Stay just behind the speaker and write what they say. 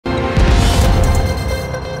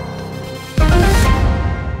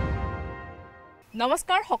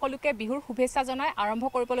নমস্কাৰ সকলোকে বিহুৰ শুভেচ্ছা জনাই আৰম্ভ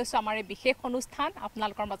কৰিব লৈছো আমাৰ এই বিশেষ অনুষ্ঠান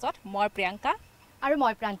আপোনালোকৰ মাজত মই প্ৰিয়ংকা আৰু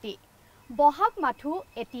মই প্ৰান্তি বহাগ মাথো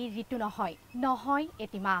এটি ঋতু নহয় নহয়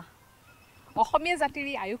এটি মাহ অসমীয়া জাতিৰ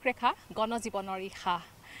আয়ুস ৰেখা গণজীৱনৰ ইখা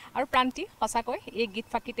আৰু প্ৰান্তি সঁচাকৈ এই গীত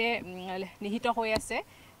ফাকিতে নিহিত হৈ আছে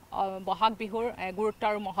বহাগ বিহুৰ গুৰুত্ব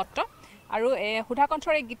আৰু মহত্ব আৰু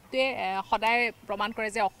সুধাকণ্ঠৰ এই গীতটোৱে সদায় প্ৰমাণ কৰে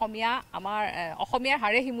যে অসমীয়া আমাৰ অসমীয়াৰ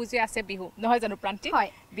হাৰে হিমুজি আছে বিহু নহয় জানো প্ৰান্তি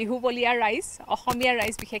বিহু বলিয়াৰ ৰাইজ অসমীয়াৰ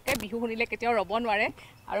ৰাইজ বিশেষকৈ বিহু শুনিলে কেতিয়াও ৰ'ব নোৱাৰে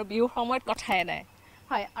আৰু বিহুৰ সময়ত কথাই নাই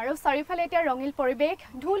হয় আৰু চাৰিওফালে এতিয়া ৰঙিল পৰিৱেশ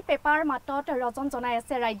ঢোল পেপাৰ মাতত ৰজন জনাই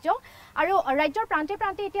আছে ৰাজ্য আৰু ৰাজ্যৰ প্ৰান্তে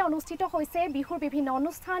প্ৰান্তে এতিয়া অনুষ্ঠিত হৈছে বিহুৰ বিভিন্ন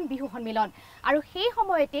অনুষ্ঠান বিহু সন্মিলন আৰু সেই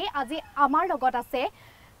সময়তে আজি আমাৰ লগত আছে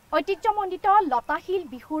ঐতিহ্যমণ্ডিত লতাশিল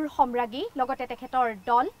বিহুৰ সম্ৰাজ্ঞী লগতে তেখেতৰ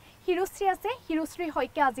দল হিৰুশ্ৰী আছে হিৰুশ্ৰী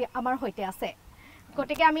শইকীয়া আজি আমাৰ সৈতে আছে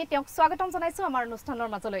গতিকে আমি তেওঁক স্বাগতম জনাইছো আমাৰ অনুষ্ঠানৰ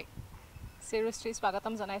মাজলৈ হিৰুশ্ৰী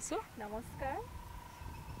স্বাগতম জনাইছো নমস্কাৰ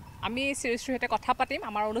আমি হিৰুশ্ৰীৰ সৈতে কথা পাতিম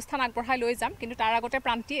আমাৰ অনুষ্ঠান আগবঢ়াই লৈ যাম কিন্তু তাৰ আগতে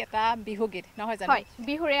প্ৰান্তি এটা বিহু গীত নহয় জানো হয়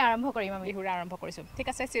বিহুৰে আৰম্ভ কৰিম আমি বিহুৰে আৰম্ভ কৰিছো ঠিক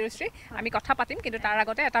আছে হিৰুশ্ৰী আমি কথা পাতিম কিন্তু তাৰ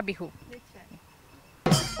আগতে এটা বিহু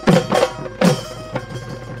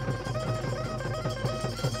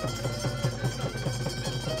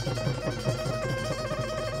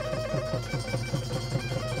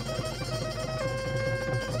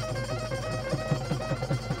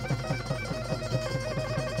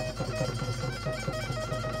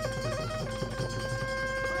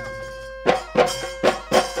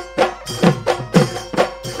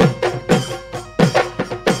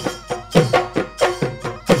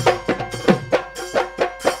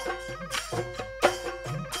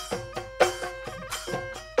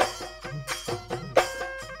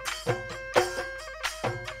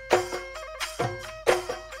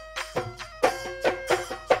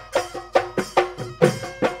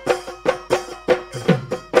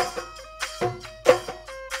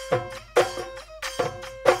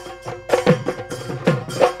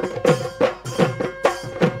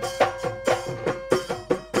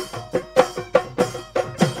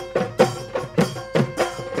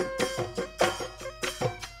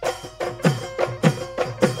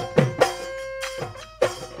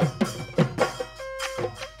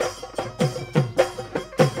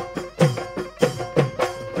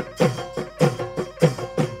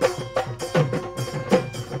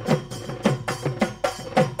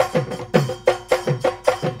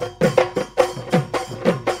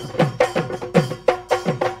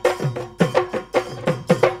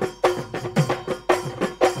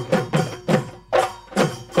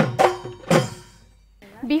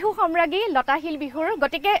সম্ৰাজ্ঞী লতাশিল বিহুৰ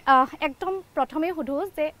গতিকে একদম প্ৰথমে সুধো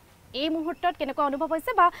যে এই মুহূৰ্তত কেনেকুৱা অনুভৱ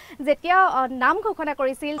হৈছে বা যেতিয়া নাম ঘোষণা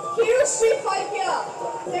কৰিছিল হিৰুশ্ৰী শইকীয়া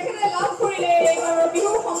তেখেতে লাভ কৰিলে এইবাৰৰ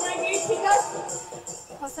বিহু সম্ৰাজ্ঞীৰ খিতাপ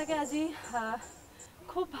সঁচাকৈ আজি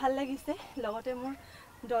খুব ভাল লাগিছে লগতে মোৰ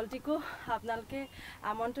দলটিকো আপোনালোকে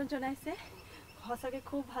আমন্ত্ৰণ জনাইছে সঁচাকৈ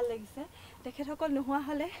খুব ভাল লাগিছে তেখেতসকল নোহোৱা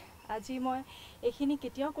হ'লে আজি মই এইখিনি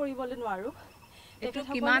কেতিয়াও কৰিবলৈ নোৱাৰোঁ এইটো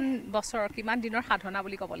কিমান বছৰ কিমান দিনৰ সাধনা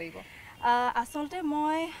বুলি ক'ব লাগিব আচলতে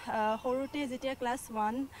মই সৰুতে যেতিয়া ক্লাছ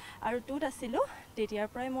 1 আৰু 2ত আছিলোঁ তেতিয়াৰ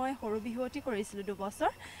পৰাই মই সৰু বিহুৱতী কৰিছিলোঁ 2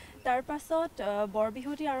 বছৰ তাৰ পাছত বৰ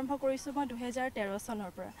বিহুৱতী আৰম্ভ কৰিছোঁ মই 2013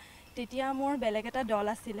 চনৰ পৰা তেতিয়া মোৰ বেলেগ এটা দল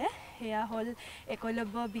আছিলে সেয়া হ'ল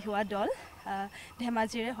একলব্য বিহুৱা দল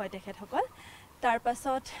ধেমাজিৰে হয় তেখেতসকল তাৰ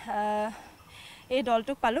পাছত এই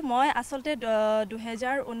দলটোক পালোঁ মই আচলতে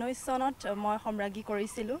 2019 চনত মই সম্ৰাজ্ঞী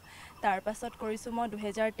কৰিছিলোঁ তাৰ পাছত কৰিছোঁ মই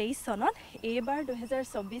 2023 চনত এইবাৰ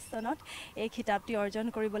 2024 চনত এই খিতাপটি অৰ্জন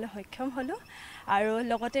কৰিবলৈ সক্ষম হ'লোঁ আৰু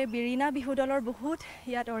লগতে বিৰিণা বিহু দলৰ বহুত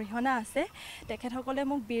ইয়াত অৰিহণা আছে তেখেতসকলে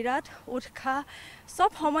মোক বিৰাট উৎসাহ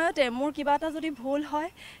সব সময়তে মোৰ কিবা এটা যদি ভুল হয়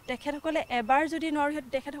তেখেতসকলে এবাৰ যদি নোৱাৰে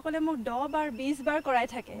তেখেতসকলে মোক 10 বাৰ 20 বাৰ কৰাই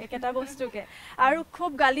থাকে একেটা বস্তুকে আৰু খুব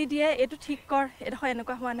গালি দিয়ে এইটো ঠিক কৰ এডোখৰ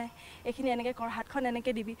এনেকুৱা হোৱা নাই এইখিনি এনেকৈ কৰ হাতখন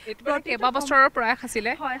এনেকৈ দিবি কেইবা বছৰৰ প্ৰয়াস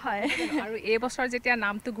আছিলে হয় হয় আৰু এই বছৰ যেতিয়া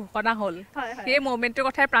নামটো ঘোষণা হ'ল সেই মোমেণ্টৰ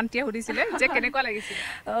কথাই প্ৰান্তিয়ে সুধিছিলে যে কেনেকুৱা লাগিছিল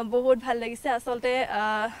বহুত ভাল লাগিছে আচলতে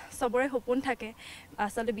সবৰে সপোন থাকে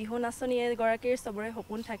আচলতে বিহু নাচনী এগৰাকীৰ সবৰে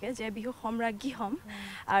সপোন থাকে যে বিহু সম্ৰাজ্ঞী হ'ম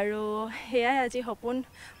আৰু সেয়াই আজি সপোন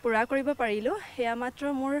পূৰা কৰিব পাৰিলোঁ সেয়া মাত্ৰ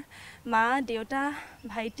মোৰ মা দেউতা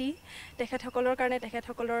ভাইটি তেখেতসকলৰ কাৰণে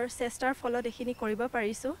তেখেতসকলৰ চেষ্টাৰ ফলত এইখিনি কৰিব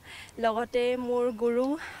পাৰিছোঁ লগতে মোৰ গুৰু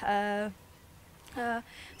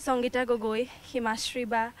সংগীতা গগৈ হিমাশ্ৰী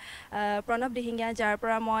বা প্ৰণৱ দিহিঙীয়া যাৰ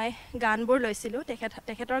পৰা মই গানবোৰ লৈছিলোঁ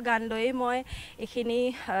তেখেতৰ গান লৈয়ে মই এইখিনি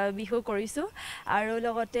বিহু কৰিছোঁ আৰু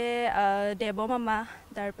লগতে দেৱ মামা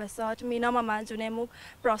তাৰপাছত মীনা মামা যোনে মোক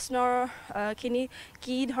প্ৰশ্নৰ খিনি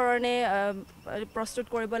কি ধৰণে প্ৰস্তুত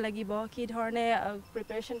কৰিব লাগিব কি ধৰণে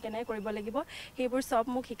প্ৰিপাৰেশ্যন কেনে কৰিব লাগিব সেইবোৰ সব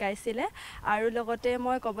মোক শিকাইছিলে আৰু লগতে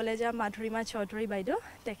মই ক'বলৈ যাম মাধুৰীমা চৌধুৰী বাইদেউ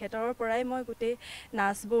তেখেতৰ পৰাই মই গোটেই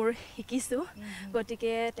নাচবোৰ শিকিছোঁ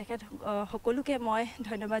গতিকে তেখেত সকলোকে মই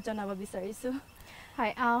ধন্যবাদ জনাব বিচাৰিছোঁ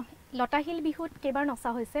হয় লতাশিল বিহুত কেইবাৰ নচা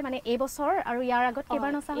হৈছে মানে এই বছৰ আৰু ইয়াৰ আগত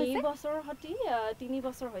কেইবাৰ নচা হৈছে এই বছৰ হতি 3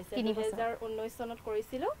 বছৰ হৈছে 2019 চনত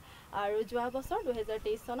কৰিছিলো আৰু যোৱা বছৰ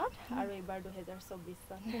 2023 চনত আৰু এবাৰ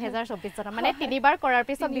 2024 চনত মানে তিনিবাৰ কৰাৰ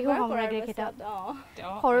পিছত বিহু সামগ্ৰী কিটা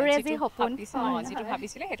সৰুৰে যি সপোন যেটো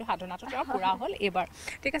ভাবিছিলে হেতু সাধনাটো পুৰা হ'ল এবাৰ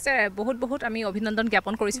ঠিক আছে বহুত আমি অভিনন্দন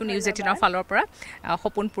জ্ঞাপন কৰিছো নিউজ 18 ৰ ফালৰ পৰা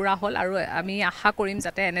সপোন পুৰা হ'ল আৰু আমি আশা কৰিম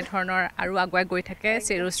যাতে এনে ধৰণৰ আৰু আগুৱাই গৈ থাকে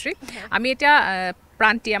চিৰশ্ৰী আমি এতিয়া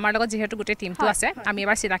প্ৰান্তি আমাৰ লগত যেহেতু গোটেই টিমটো আছে আমি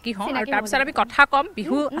এবাৰ চিনাকি হওঁ আৰু তাৰ পিছত আমি কথা কম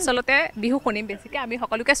বিহু আসলতে বিহু শুনিম বেছিকৈ আমি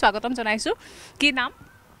সকলোকে স্বাগতম জনাইছো কি নাম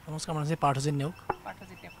নমস্কাৰ মানে পাৰ্থজিৎ নেওক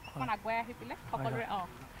অকণ আগুৱাই আহি পেলাই সকলোৰে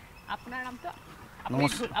আপোনাৰ নামটো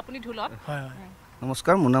আপুনি ঢোলত হয়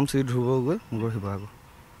নমস্কাৰ মোৰ নাম শ্ৰী ধ্ৰুৱ গগৈ মোৰ শিৱসাগৰ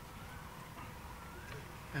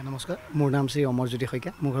নমস্কাৰ মোৰ নাম শ্ৰী অমৰজ্যোতি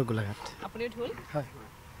শইকীয়া মোৰ ঘৰ গোলাঘাট আপুনি ঢোল হয়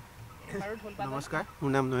নমস্কাৰ মোৰ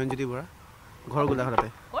নাম নয়নজ্যোতি বৰা ঘৰ গোলাঘাটতে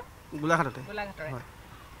গোলাঘাটৰে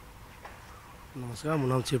নমস্কাৰ মোৰ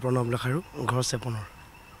নাম শ্ৰী প্ৰণৱ লেখাৰু ঘৰ চেপনৰ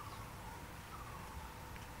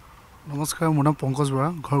নমস্কাৰ মোৰ নাম পংকজ বৰা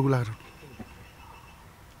ঘৰ গোলাঘাটত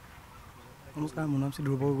নমস্কাৰ মোৰ নাম শ্ৰী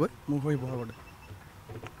ধ্ৰুৱ গগৈ মোৰ ঘৰ শিৱসাগৰতে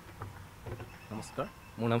নমস্কাৰ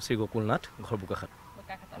মোৰ নাম শ্ৰী গকুল নাথ ঘৰ বোকাখাট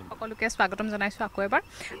সকলোকে স্বাগতম জনাইছো আকৌ এবাৰ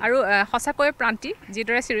আৰু সঁচাকৈ প্ৰান্তি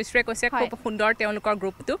যিদৰে চিৰিশ্ৰীয়ে কৈছে খুব সুন্দৰ তেওঁলোকৰ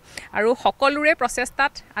গ্ৰুপটো আৰু সকলোৰে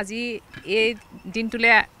প্ৰচেষ্টাত আজি এই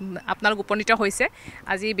দিনটোলৈ আপোনালোক উপনীত হৈছে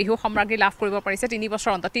আজি বিহু সম্ৰাজ্ঞী লাভ কৰিব পাৰিছে 3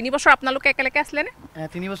 বছৰ অন্তত 3 বছৰ আপোনালোকে একেলগে আছিলে নে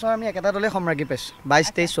 3 বছৰ আমি একেটা দলে সম্ৰাজ্ঞী পাইছো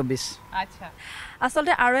 22 23 24 আচ্ছা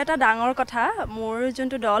আচলতে আৰু এটা ডাঙৰ কথা মোৰ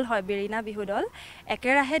যোনটো দল হয় বেৰিনা বিহু দল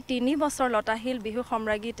একেৰাহে 3 বছৰ লতাশিল বিহু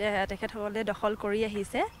সম্ৰাজ্ঞী তেখেতসকলে দখল কৰি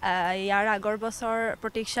আহিছে ইয়াৰ আগৰ বছৰ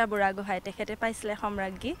প্ৰতীক্ষা বুঢ়াগোহাঁই তেখেতে পাইছিলে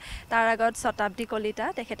সম্ৰাজ্ঞী তাৰ আগত শতাব্দী কলিতা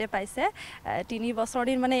তেখেতে পাইছে 3 বছৰ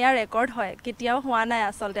দিন মানে ইয়াৰ ৰেকৰ্ড হয় কেতিয়াও হোৱা নাই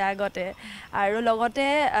আচলতে আগতে আৰু লগতে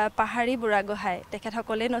পাহাৰী বুঢ়াগোহাঁই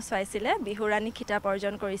তেখেতসকলে নচুৱাইছিলে বিহুৰাণী খিতাপ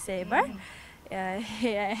অৰ্জন কৰিছে এইবাৰ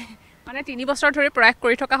মানে 3 বছৰ ধৰি প্ৰয়াস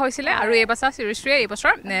কৰি থকা হৈছিল আৰু এই বছৰ চিৰিশ্ৰীয়ে এই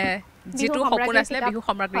বছৰ যেটো সপোন আছিল বিহু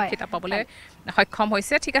সম্ৰাজ্ঞী খিতাপ পাবলৈ সক্ষম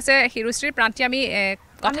হৈছে ঠিক আছে হিৰুশ্ৰী প্ৰান্তি আমি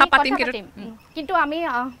কথা পাতিম কিন্তু আমি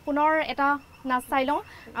পুনৰ এটা নাচ চাই লওঁ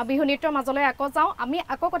বিহু নৃত্যৰ মাজলৈ আকৌ যাওঁ আমি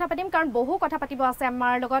আকৌ কথা পাতিম কাৰণ বহু কথা পাতিব আছে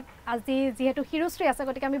আমাৰ লগত আজি যেহেতু হিৰুশ্ৰী আছে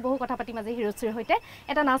গতিকে আমি বহু কথা পাতিম আজি হিৰুশ্ৰীৰ সৈতে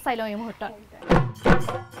এটা নাচ চাই লওঁ এই মুহূৰ্তত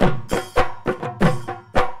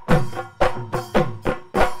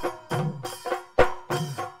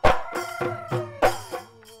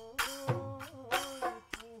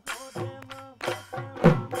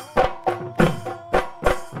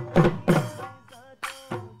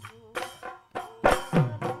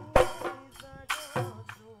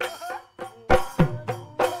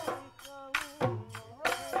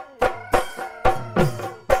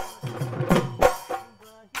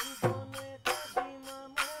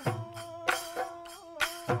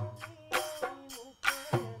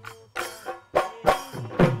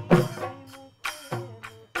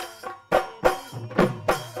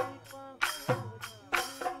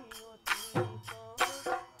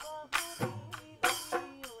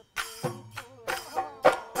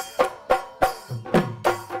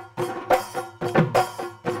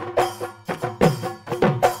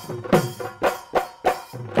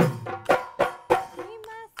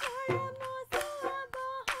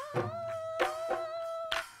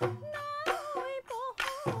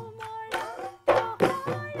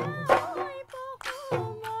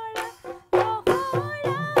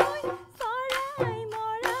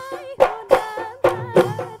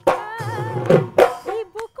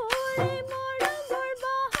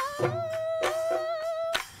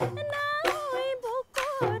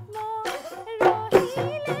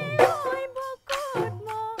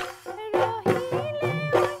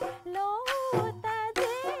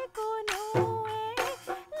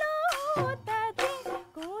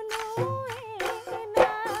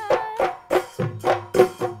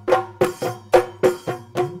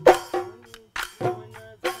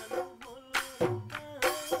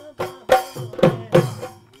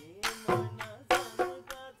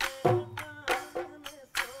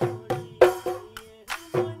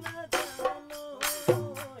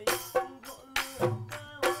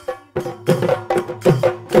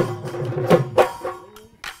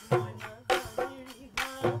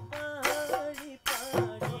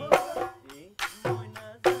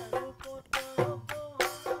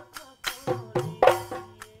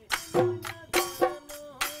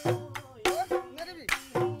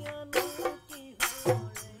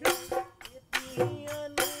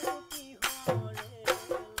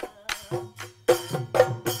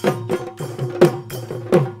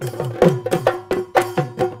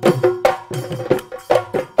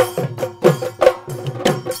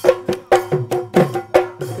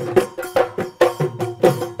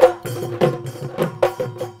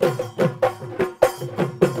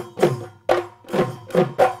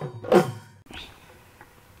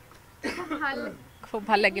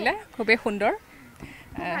লাগিলে খুবেই সুন্দৰ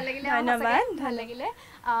ভাল লাগিলে ধন্যবাদ ভাল লাগিলে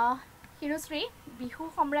হিৰুশ্ৰী বিহু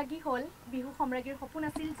সম্ৰাজ্ঞী হ'ল বিহু সম্ৰাজ্ঞীৰ সপোন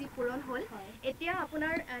আছিল যি পূৰণ হ'ল এতিয়া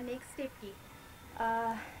আপোনাৰ নেক্সট ষ্টেপ কি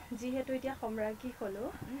যিহেতু এতিয়া সম্ৰাজ্ঞী হ'লো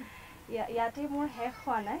ইয়াতে মোৰ শেষ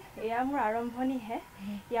হোৱা নাই এয়া মোৰ আৰম্ভণিহে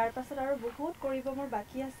ইয়াৰ পাছত আৰু বহুত কৰিব মোৰ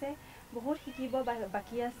বাকী আছে বহুত শিকিব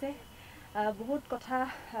বাকী আছে বহুত কথা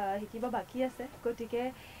শিকিব বাকী আছে গতিকে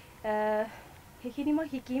সেইখিনি মই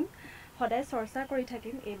শিকিম সদায় চৰ্চা কৰি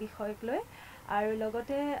থাকিম এই বিষয়ক লৈ আৰু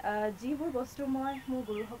লগতে যিবোৰ বস্তু মই মোৰ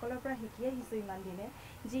গুৰুসকলৰ পৰা শিকি আহিছোঁ ইমান দিনে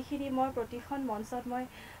যিখিনি মই প্ৰতিখন মঞ্চত মই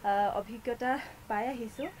অভিজ্ঞতা পাই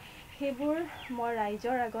আহিছোঁ সেইবোৰ মই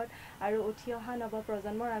ৰাইজৰ আগত আৰু উঠি অহা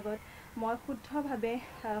নৱপ্ৰজন্মৰ আগত মই শুদ্ধভাৱে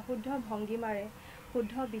শুদ্ধ ভংগীমাৰে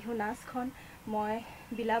শুদ্ধ বিহু নাচখন মই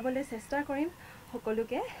বিলাবলৈ চেষ্টা কৰিম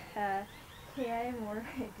সকলোকে সেয়াই মোৰ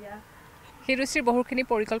এতিয়া হিৰুশ্ৰীৰ বহুখিনি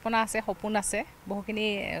পৰিকল্পনা আছে সপোন আছে বহুখিনি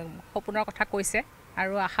সপোনৰ কথা কৈছে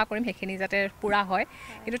আৰু আশা কৰিম সেইখিনি যাতে পূৰা হয়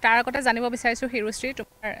কিন্তু তাৰ আগতে জানিব বিচাৰিছোঁ হিৰুশ্ৰী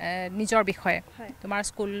তোমাৰ নিজৰ বিষয়ে তোমাৰ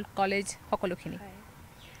স্কুল কলেজ সকলোখিনি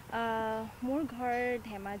মোৰ ঘৰ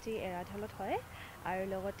ধেমাজি এৰাধলত হয় আৰু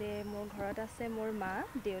লগতে মোৰ ঘৰত আছে মোৰ মা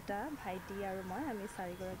দেউতা ভাইটি আৰু মই আমি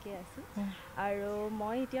 4গৰাকী আছোঁ আৰু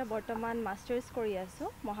মই এতিয়া বৰ্তমান মাষ্টাৰ্ছ কৰি আছোঁ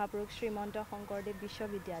মহাপুৰুষ শ্ৰীমন্ত শংকৰদেৱ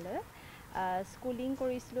বিশ্ববিদ্যালয়ত স্কুলিং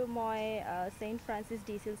কৰিছিলোঁ মই ছেইণ্ট ফ্ৰান্সিছ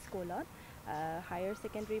ডিচিল স্কুলত হায়াৰ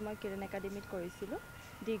ছেকেণ্ডেৰী মই কিৰণ একাডেমীত কৰিছিলোঁ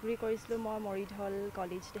ডিগ্ৰী কৰিছিলোঁ মই মৰিধল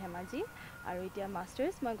কলেজ ধেমাজি আৰু এতিয়া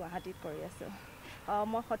মাষ্টাৰ্ছ মই গুৱাহাটীত কৰি আছোঁ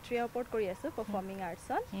মই সত্ৰীয়াৰ ওপৰত কৰি আছোঁ পাৰফৰ্মিং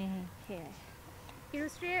আৰ্টছত সেয়াই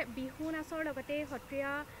হিৰুশ্ৰীয়ে বিহু নাচৰ লগতে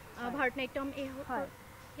সত্ৰীয়া ভাৰতনাট্যম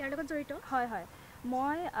ইয়াৰ লগত জড়িত হয় হয়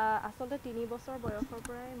মই আচলতে 3 বছৰ বয়সৰ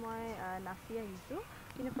পৰাই মই নাচি আহিছোঁ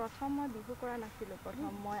কিন্তু প্ৰথম মই বিহু কৰা নাছিলোঁ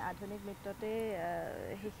প্ৰথম মই আধুনিক নৃত্যতে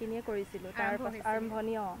সেইখিনিয়ে কৰিছিলোঁ তাৰপাছত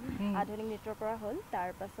আৰম্ভণি আধুনিক নৃত্যৰ পৰা হ'ল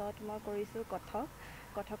তাৰপাছত মই কৰিছোঁ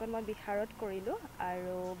কথকত মই বিহাৰত কৰিলোঁ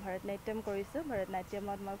আৰু ভাৰতনাট্যম কৰিছোঁ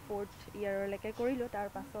ভাৰতনাট্যমত মই 4th ইয়াৰলৈকে কৰিলোঁ তাৰ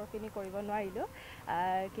পাছৰখিনি কৰিব নোৱাৰিলোঁ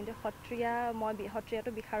কিন্তু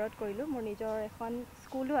সত্ৰীয়াটো বিহাৰত কৰিলোঁ মোৰ নিজৰ এখন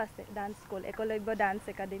স্কুলো আছে dance school Eklavya dance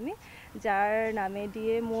academy যাৰ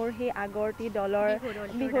নামেদিয়ে মোৰ সেই আগৰটি দলৰ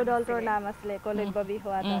বিহু দলটোৰ নাম আছিলে একলব্য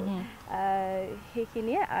বিহুৱা দল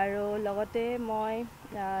সেইখিনিয়ে আৰু লগতে মই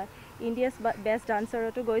ইণ্ডিয়াছ বেষ্ট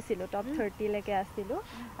ডান্সাৰতো গৈছিলোঁ টপ 30লৈকে আছিলোঁ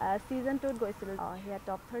ছিজন 2ত গৈছিলোঁ সেয়া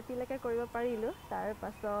টপ 30লৈকে কৰিব পাৰিলোঁ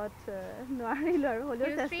তাৰপাছত নোৱাৰিলোঁ আৰু হ'লেও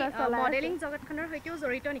চেষ্টা চলাই মডেলিং জগতখনৰ সৈতেও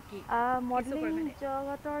জড়িত নেকি মডেলিং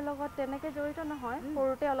জগতৰ লগত তেনেকৈ জড়িত নহয়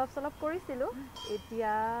সৰুতে অলপ চলপ কৰিছিলোঁ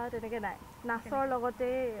এতিয়া তেনেকৈ নাই নাচৰ লগতে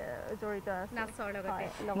জড়িত আছে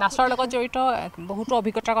নাচৰ লগত জড়িত বহুতো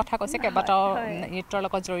অভিজ্ঞতাৰ কথা কৈছে কেইবাটাও নৃত্যৰ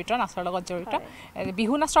লগত জড়িত নাচৰ লগত জড়িত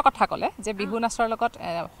বিহু নাচৰ কথা ক'লে যে বিহু নাচৰ লগত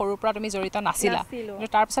সৰুৰ পৰা তুমি জড়িত নাছিলা কিন্তু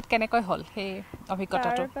তাৰপিছত কেনেকৈ হ'ল সেই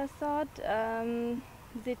অভিজ্ঞতাটো তাৰপাছত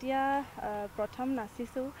যেতিয়া প্ৰথম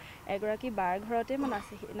নাচিছোঁ এগৰাকী বাৰ ঘৰতে মই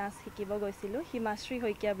নাচ শিকিব গৈছিলোঁ হিমাশ্ৰী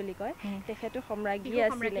শইকীয়া বুলি কয় তেখেতো সম্ৰাজ্ঞী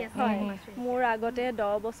আছিলে হয় মোৰ আগতে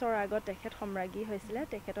 10 বছৰ আগত তেখেত সম্ৰাজ্ঞী হৈছিলে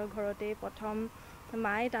তেখেতৰ ঘৰতে প্ৰথম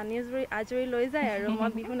মায়ে টানি আজৰি লৈ যায় আৰু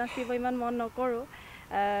মই বিহু নাচিব ইমান মন নকৰোঁ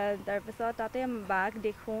তাৰপিছত তাতে বাক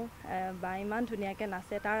দেখোঁ বা ইমান ধুনীয়াকৈ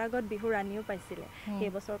নাচে তাৰ আগত বিহু ৰাণীও পাইছিলে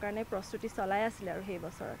সেই বছৰৰ কাৰণে প্ৰস্তুতি চলাই আছিলে আৰু সেই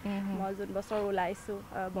বছৰত মই যোন বছৰ ওলাইছোঁ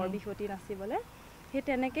বৰ বিহুৱতী নাচিবলৈ সেই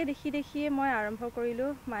তেনেকৈ দেখিয়ে মই আৰম্ভ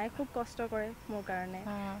কৰিলোঁ মায়ে খুব কষ্ট কৰে মোৰ কাৰণে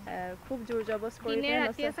খুব জোৰ জবজ কৰি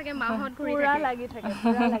পূৰা লাগি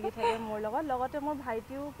থাকে মোৰ লগত লগতে মোৰ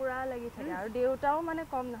ভাইটিও পূৰা লাগি থাকে আৰু দেউতাও মানে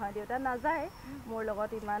কম নহয় দেউতা নাযায় মোৰ লগত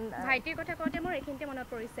ইমান ভাইটিৰ কথা কওঁতে মোৰ এইখিনিতে মনত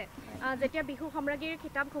পৰিছে যেতিয়া বিহু সম্ৰাজ্ঞীৰ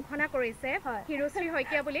কিতাপ ঘোষণা কৰিছে হিৰুশ্ৰী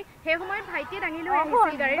শইকীয়া বুলি সেই সময়ত ভাইটিয়ে দাঙি লৈ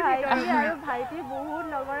আহিছিল গাড়ীৰ ভিতৰত আৰু ভাইটি বহুত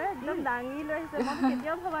লগৰে একদম দাঙি লৈ আহিছে মই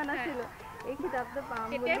কেতিয়াও ভবা নাছিলোঁ এই কিতাপটো পাম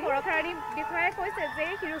তেতিয়া বৰষাৰাণী বিষয়ে কৈছে যে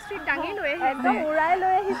হিৰুশ্ৰীক দাঙি লৈ আহিছে একদম উৰাই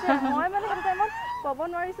লৈ আহিছে মই মানে সেইটো টাইমত ক'ব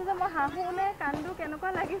নোৱাৰিছোঁ যে মই হাঁহো নে কান্দো কেনেকুৱা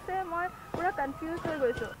লাগিছে মই পূৰা কনফিউজ হৈ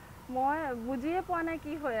গৈছোঁ মই বুজিয়ে পোৱা নাই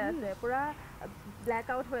কি হৈ আছে পূৰা ব্লেক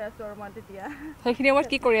আউট হৈ আছোঁ আৰু মই তেতিয়া সেইখিনি সময়ত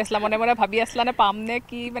কি কৰি আছিলা মনে মনে ভাবি আছিলা নে পাম নে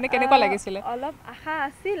কি মানে কেনেকুৱা লাগিছিলে অলপ আশা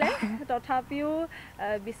আছিলে তথাপিও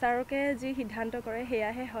বিচাৰকে যি সিদ্ধান্ত কৰে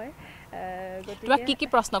সেয়াহে হয় গতিকে কি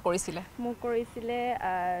প্ৰশ্ন কৰিছিলে মোক কৰিছিলে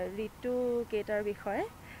ঋতু কেইটাৰ বিষয়ে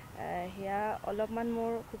সেয়া অলপমান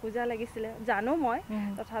মোৰ খুকুজা লাগিছিলে জানো মই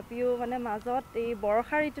তথাপিও মানে মাজত এই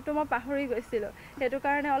বৰ্ষা ঋতুটো মই পাহৰি গৈছিলোঁ সেইটো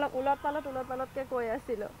কাৰণে অলপ উলট পালতকৈ কৈ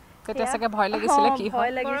আছিলোঁ তেতিয়া চাগে ভয় লাগিছিলে কি হয়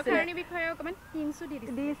বৰষাৰাণী বিষয়ে অকমান হিন্টছও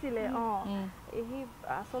দিছিলে এই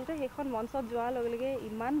আচলতে সেইখন মঞ্চত যোৱাৰ লগে লগে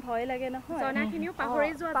ইমান ভয় লাগে নহয় জনাখিনিও পাহৰি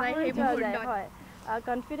যোৱা যায় হয়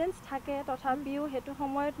কনফিডেন্স থাকে তথাপিও সেইটো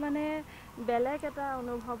সময়ত মানে বেলেগ এটা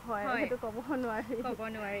অনুভৱ হয় সেইটো ক'ব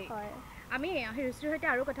নোৱাৰি হয় আমি হিৰুশ্ৰীৰ সৈতে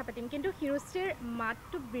আৰু কথা পাতিম কিন্তু হিৰুশ্ৰীৰ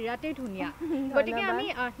মাতটো বিৰাটেই ধুনীয়া গতিকে আমি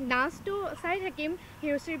নাচটো চাই থাকিম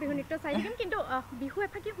হিৰুশ্ৰীৰ বিহু নৃত্য চাই থাকিম কিন্তু বিহু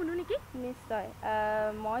এফাকি শুনো নেকি নিশ্চয়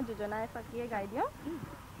মই যোজনা এফাকিয়ে গাই দিওঁ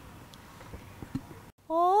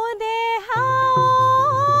ও দেহা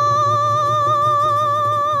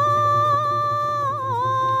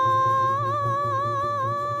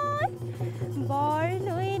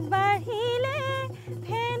বৰলুইত বাঢ়িলে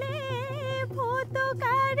ফেনে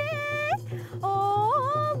ফুটুকাৰে ও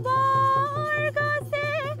বৰগছে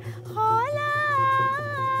হলা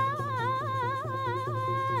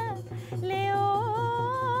লেও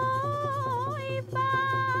পা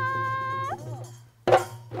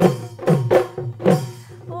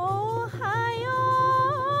ও হায়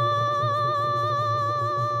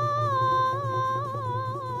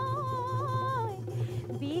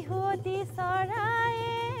বিহুতি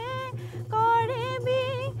চৰায়ে কৰে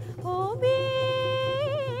বিহুবি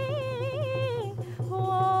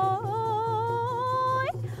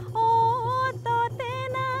ও ততে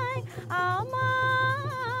নাই আমাৰে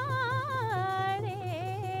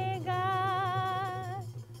গাত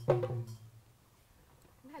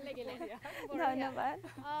ভাল লাগিলে ধন্যবাদ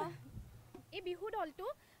এই বিহু দলটো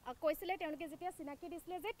কৈছিলে তেওঁলোকে যেতিয়া চিনাকি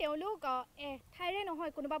দিছিলে যে তেওঁলোক ঠাইৰে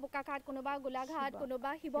নহয় কোনোবা বোকাখাট কোনোবা গোলাঘাট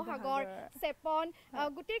কোনোবা শিৱসাগৰ চেপন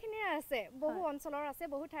গোটেইখিনিৰে আছে বহু অঞ্চলৰ আছে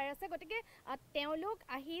বহু ঠাইৰ আছে গতিকে তেওঁলোক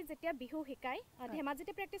আহি যেতিয়া বিহু শিকায়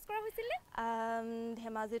ধেমাজিতে প্ৰেক্টিছ কৰা হৈছিলে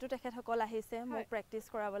ধেমাজিতো তেখেতসকল আহিছে মোক প্ৰেক্টিছ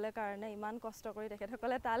কৰাবলৈ কাৰণে ইমান কষ্ট কৰি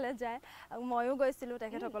তেখেতসকলে তালৈ যায় ময়ো গৈছিলোঁ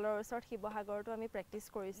তেখেতসকলৰ ওচৰত শিৱসাগৰতো আমি প্ৰেক্টিছ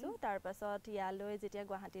কৰিছোঁ তাৰপাছত ইয়ালৈ যেতিয়া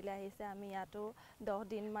গুৱাহাটীলৈ আহিছে আমি ইয়াতো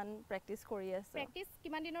 10 দিনমান প্ৰেক্টিছ কৰি আছোঁ প্ৰেক্টিছ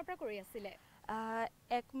কিমান দিনৰ পৰা কৰি আছিলে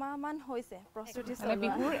 1 মাহমান হৈছে প্ৰস্তুতি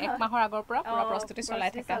বিহুৰ 1 মাহৰ আগৰ পৰা পুৰা প্ৰস্তুতি চলাই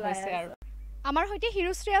থকা হৈছে আৰু আমাৰ সৈতে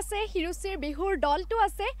হিৰুশ্ৰী আছে হিৰুশ্ৰীৰ বিহুৰ দলটো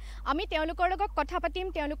আছে আমি তেওঁলোকৰ লগত কথা পাতিম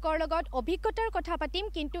তেওঁলোকৰ লগত অভিজ্ঞতাৰ কথা পাতিম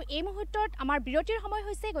কিন্তু এই মুহূৰ্তত আমাৰ বিৰতিৰ সময়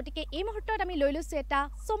হৈছে গতিকে এই মুহূৰ্তত আমি লৈ লৈছোঁ এটা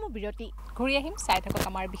চমু বিৰতি ঘূৰি আহিম চাই থাকক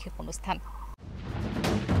আমাৰ বিশেষ অনুষ্ঠান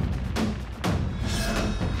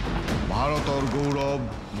ভাৰতৰ গৌৰৱ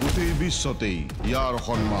গোটেই বিশ্বতেই ইয়াৰ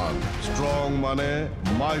সন্মান ষ্ট্ৰং মানে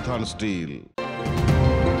মাইথান ষ্টীল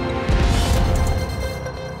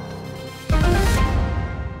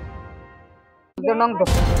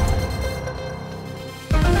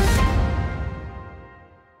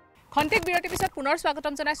খন্তেক বিৰতিৰ পিছত পুনৰ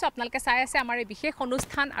স্বাগতম জনাইছোঁ আপোনালোকে চাই আছে আমাৰ এই বিশেষ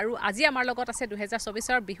অনুষ্ঠান আৰু আজি আমাৰ লগত আছে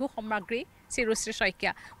 2024ৰ বিহু সামগ্ৰী শ্ৰীশ্ৰী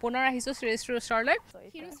শইকীয়া পুনৰ আহিছোঁ শ্ৰীশ্ৰীৰ ওচৰলৈ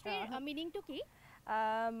হিৰুশ্ৰীৰ মিনিংটো কি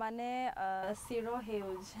মানে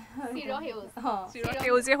চিৰসেউজ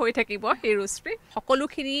চিৰসেউজীয়া হৈ থাকিব হিৰুশ্ৰী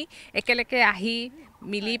সকলোখিনি একেলগে আহি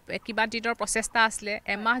মিলি কিবা দিনৰ প্ৰচেষ্টা আছিলে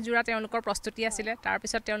এমাহ জোৰা তেওঁলোকৰ প্ৰস্তুতি আছিলে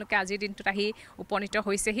তাৰপিছত তেওঁলোকে আজিৰ দিনটোত আহি উপনীত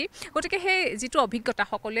হৈছেহি গতিকে সেই যিটো অভিজ্ঞতা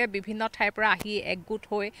সকলোৱে বিভিন্ন ঠাইৰ পৰা আহি একগোট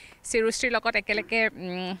হৈ চিৰুশ্ৰীৰ লগত একেলগে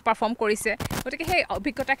পাৰফৰ্ম কৰিছে গতিকে সেই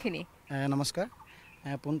অভিজ্ঞতাখিনি নমস্কাৰ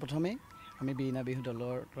পোনপ্ৰথমে আমি বিনা বিহু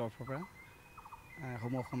দলৰ তৰফৰ পৰা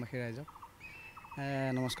সমূহ অসমবাসী ৰাইজক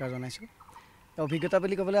নমস্কাৰ জনাইছোঁ অভিজ্ঞতা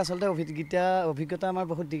বুলি ক'বলৈ আচলতে অভিজ্ঞতা আমাৰ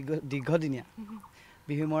বহুত দীৰ্ঘদিনীয়া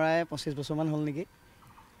বিহু মৰাই 25 বছৰমান হ'ল নেকি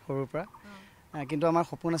সৰুৰ পৰা কিন্তু আমাৰ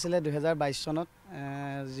সপোন আছিলে 2022 চনত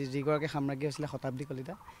যিগৰাকী সাম্ৰাজ্ঞী হৈছিলে শতাব্দী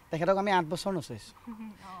কলিতা তেখেতক আমি 8 বছৰ নচৈছোঁ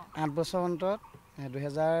 8 বছৰ অন্তত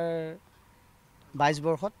 2022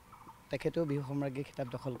 বৰ্ষত তেখেতেও বিহু সাম্ৰাজ্ঞী খিতাপ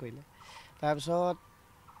দখল কৰিলে তাৰপিছত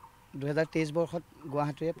 2023 বৰ্ষত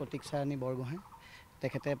গুৱাহাটীৰে প্ৰতীক চাৰণী বৰগোহাঁই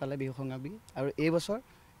তেখেতে পালে বিহু সংগ্ৰামী আৰু এই বছৰ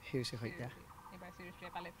হিৰুশ্ৰী শইকীয়া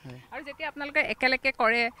আৰু যেতিয়া আপোনালোকে একেলগে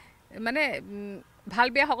কৰে মানে ভাল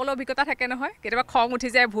বেয়া সকলো অভিজ্ঞতা থাকে নহয় কেতিয়াবা খং উঠি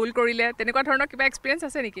যায় ভুল কৰিলে তেনেকুৱা ধৰণৰ কিবা এক্সপিৰিয়েঞ্চ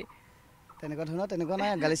আছে নেকি তেনেকুৱা নাই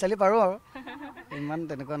গালি চালি পাৰোঁ আৰু ইমান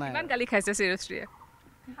তেনেকুৱা নাই ইমান গালি খাইছে চিৰশ্ৰীয়ে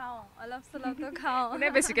খাওঁ অলপ চলপটো খাওঁ কোনে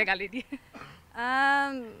বেছিকৈ গালি দিয়ে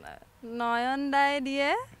নয়ন দাই দিয়ে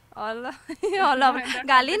অলপ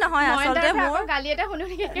গালি নহয় আচলতে মোৰ গালি এটা শুনো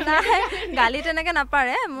নেকি গালি তেনেকৈ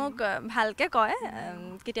নাপাৰে মোক ভালকৈ কয়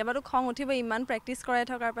কেতিয়াবাতো খং উঠিব ইমান প্ৰেক্টিছ কৰাই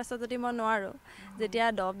থকাৰ পাছত যদি মই নোৱাৰোঁ যেতিয়া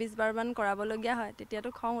 10-20 বাৰমান কৰাবলগীয়া হয় তেতিয়াতো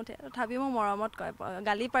খং উঠে তথাপি মোক মৰমত কয়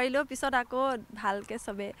গালি পাৰিলেও পিছত আকৌ ভালকৈ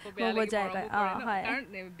চবে বুজাই কয় হয় কাৰণ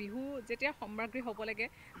বিহু যেতিয়া সামগ্ৰী হ'ব লাগে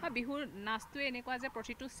বা বিহুৰ নাচটোৱে এনেকুৱা যে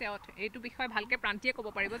প্ৰতিটো চেৱত এইটো বিষয়ে ভালকৈ প্ৰান্তীয়ে ক'ব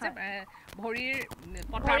পাৰিব যে ভৰিৰ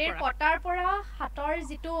পটাৰ পৰা হাতৰ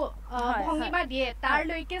যিটো ভংগিমা দিয়ে তাৰ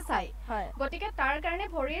লৈকে চাই গতিকে তাৰ কাৰণে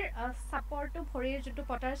ভৰিৰ চাপৰটো ভৰিৰ যিটো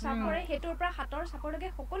পটাৰ চাপ কৰে হেতুৰ পৰা হাতৰ চাপৰলৈকে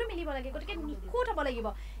সকলো মিলিব লাগে গতিকে নিখুঁত হ'ব লাগিব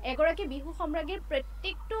এগৰাকী বিহু সম্ৰাজ্ঞীৰ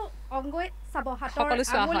প্ৰত্যেকটো অংগই চাব হাতৰ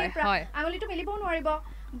আঙুলিটো মিলিবও নোৱাৰিব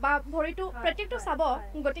বা ভৰিটো প্ৰত্যেকটো চাব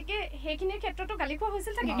গতিকে সেইখিনিৰ ক্ষেত্ৰতো গালি খোৱা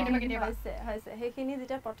হৈছিল থাকে কেতিয়াবা হৈছে সেইখিনি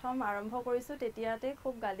যেতিয়া প্ৰথম আৰম্ভ কৰিছোঁ তেতিয়াতে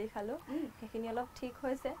খুব গালি খালোঁ সেইখিনি অলপ ঠিক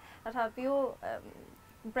হৈছে তথাপিও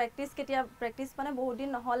প্ৰেক্টিছ মানে বহুত দিন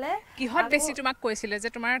নহ'লে কিহত বেছি তোমাক কৈছিলে যে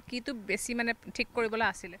তোমাৰ কিটো বেছি মানে ঠিক কৰিবলৈ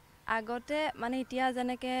আছিলে আগতে মানে এতিয়া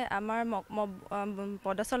যেনেকৈ আমাৰ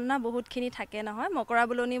পদচালনা বহুতখিনি থাকে নহয় মকৰা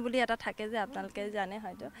বুলনি বুলি এটা থাকে যে আপোনালোকে জানে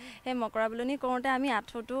হয়তো সেই মকৰা বুলনি কৰোঁতে আমি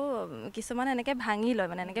আঁঠুটো কিছুমান এনেকৈ ভাঙি লয়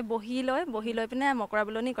মানে এনেকৈ বহি লৈ পিনে মকৰা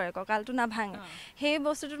বুলনি কৰে কঁকালটো নাভাঙে সেই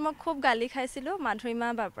বস্তুটোত মই খুব গালি খাইছিলোঁ মাধুৰীমা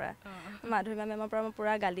মেমৰ পৰা মই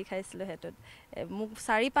পূৰা গালি খাইছিলোঁ সেইটোত মোক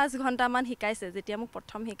 4-5 ঘণ্টামান শিকাইছে যেতিয়া মোক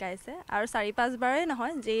প্ৰথম শিকাইছে আৰু 4-5 বাৰেই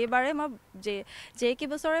নহয় যেইবাৰে মই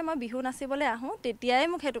কেইবছৰে মই বিহু নাচিবলৈ আহোঁ তেতিয়াই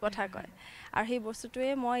মোক সেইটো কথা কয় আৰু সেই বস্তুটোৱে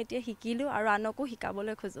মই এতিয়া শিকিলোঁ আৰু আনকো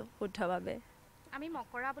শিকাবলৈ খোজোঁ শুদ্ধভাৱে আমি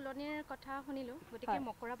মকৰা বুলনিৰ কথা শুনিলোঁ গতিকে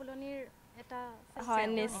মকৰা বুলনিৰ এটা হয়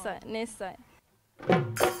নিশ্চয়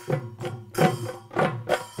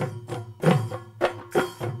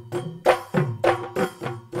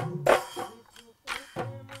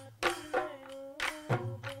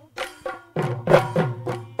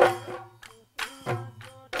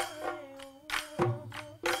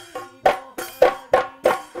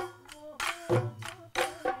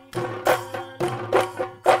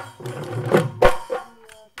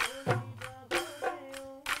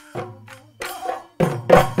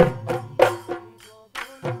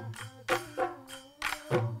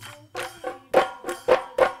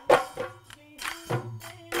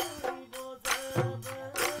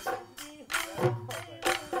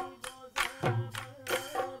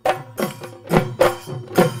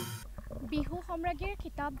বিহু সম্ৰাজ্ঞীৰ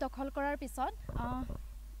খিতাপ দখল কৰাৰ পিছত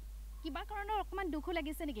কিবা কাৰণত অকণমান দুখো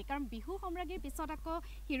লাগিছে নেকি কাৰণ বিহু সম্ৰাজ্ঞীৰ পিছত আকৌ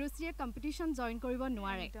হিৰোশ্ৰীয়ে কম্পিটিশ্যন জইন কৰিব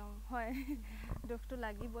নোৱাৰে হয় দুখটো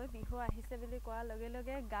লাগিবই বিহু আহিছে বুলি কোৱাৰ লগে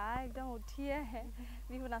লগে গা একদম উঠি আহে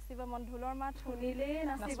বিহু নাচিব মন ঢোলৰ মাত শুনিলেই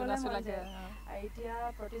নাচিবলৈ মন যায় আৰু এতিয়া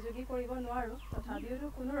প্ৰতিযোগী কৰিব নোৱাৰোঁ তথাপিওতো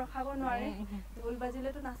কোনো ৰখাব নোৱাৰে ঢোল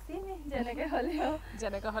বাজিলেতো নাচিমেই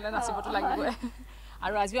যেনেকৈ হ'লে নাচিবতো লাগিবই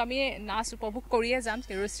আৰু আজিও আমি নাচ উপভোগ কৰিয়ে যাম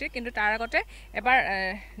হিৰোশ্ৰী কিন্তু তাৰ আগতে এবাৰ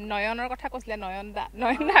নয়নৰ কথা কৈছিলে নয়ন দা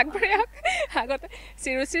আগবঢ়াওক আগতে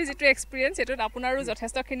হিৰোশ্ৰীৰ যিটো এক্সপিৰিয়েঞ্চ সেইটোত আপোনাৰো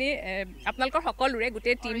যথেষ্টখিনি আপোনালোকৰ সকলোৰে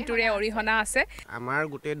গোটেই টিমটোৰে অৰিহণা আছে আমাৰ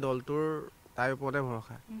গোটেই দলটোৰ তাৰ ওপৰতে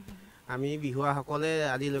ভৰসা আমি বিহুৱাসকলে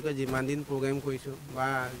আজিলৈকে যিমান দিন প্ৰগ্ৰেম কৰিছোঁ বা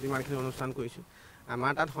যিমানখিনি অনুষ্ঠান কৰিছোঁ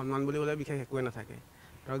আমাৰ তাত সন্মান বুলিবলৈ বিশেষ একোৱে নাথাকে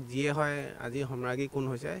ধৰক যিয়ে হয় আজি সম্ৰাজ্ঞী কোন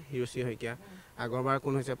হৈছে হিৰোশ্ৰী শইকীয়া আগৰবাৰ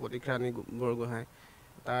কোন হৈছে প্ৰতীক্ষাৰাণী বৰগোহাঁই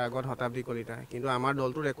তাৰ আগত শতাব্দী কলিতা কিন্তু আমাৰ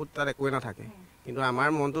দলটোৰ তাত একোৱে নাথাকে কিন্তু আমাৰ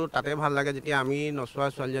মনটো তাতে ভাল লাগে যেতিয়া আমি নচোৱা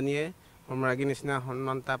ছোৱালীজনীয়ে সম্ৰাজ্ঞীৰ নিচিনা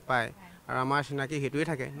সন্মান এটা পায় আৰু আমাৰ চিনাকি সেইটোৱে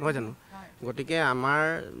থাকে নহয় জানো গতিকে আমাৰ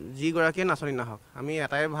যিগৰাকীয়ে নাচনি নাহক আমি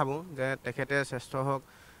এটাই ভাবোঁ যে তেখেতে শ্ৰেষ্ঠ হওক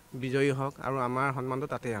বিজয়ী হওক আৰু আমাৰ সন্মানটো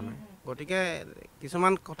তাতেই আমাৰ গতিকে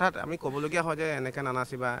কিছুমান কথাত আমি ক'বলগীয়া হয় যে এনেকৈ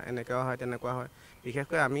নানাচিবা এনেকুৱা হয় তেনেকুৱা হয়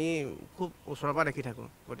বিশেষকৈ আমি খুব ওচৰৰ পৰা দেখি থাকোঁ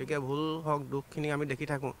গতিকে ভুল হওক দুখখিনি আমি দেখি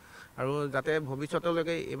থাকোঁ আৰু যাতে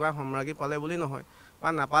ভৱিষ্যতলৈকে এইবাৰ সম্ৰাজ্ঞী পালে বুলি নহয় বা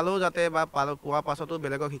নাপালেও যাতে বা পোৱাৰ পাছতো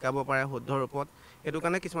বেলেগক শিকাব পাৰে শুদ্ধ ৰূপত সেইটো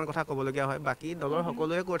কাৰণে কিছুমান কথা ক'বলগীয়া হয় বাকী দলৰ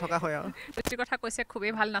সকলোৱে কৈ থকা হয় আৰু সেইটো কথা কৈছে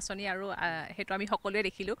খুবেই ভাল নাচনি আৰু সেইটো আমি সকলোৱে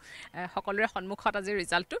দেখিলোঁ সকলোৰে সন্মুখত আজি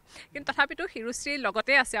ৰিজাল্টটো কিন্তু তথাপিতো হিৰোশ্ৰীৰ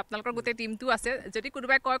লগতে আছে আপোনালোকৰ গোটেই টিমটো আছে যদি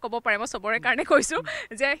কোনোবাই ক'ব পাৰে মই চবৰে কাৰণে কৈছোঁ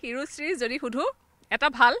যে হিৰোশ্ৰীৰ যদি সুধোঁ এটা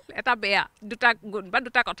ভাল এটা বেয়া দুটা গুণ বা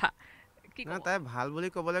দুটা কথা তাই ভাল বুলি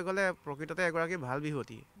ক'বলৈ গ'লে প্ৰকৃততে এগৰাকী ভাল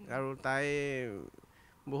বিহুৱতী আৰু তাই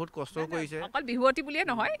বহুত কষ্টও কৰিছে অকল বিহুৱতী বুলিয়ে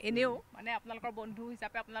নহয় এনেও মানে আপোনালোকৰ বন্ধু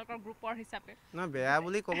হিচাপে আপোনালোকৰ গ্ৰুপৰ হিচাপে নহয় বেয়া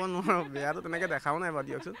বুলি ক'ব নোৱাৰোঁ বেয়াটো তেনেকৈ দেখাও নাই বাৰু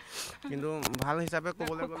দিয়কচোন কিন্তু ভাল হিচাপে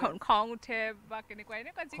ক'বলৈ গ'লে খং উঠে বা কেনেকুৱা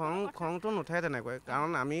এনেকুৱা খংটো নুঠে তেনেকৈ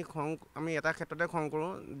কাৰণ আমি এটা ক্ষেত্ৰতে খং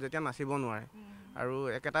কৰোঁ যেতিয়া নাচিব নোৱাৰে আৰু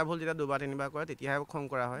একেটা ভুল যেতিয়া 2-3 বাৰ কৰে তেতিয়াহে খং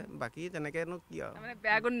কৰা হয় বাকী তেনেকৈনো কি আৰু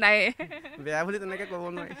বেয়া গুণ নাই বেয়া বুলি তেনেকৈ ক'ব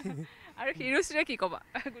নোৱাৰি আৰু হিৰোশ্ৰীয়ে কি ক'বা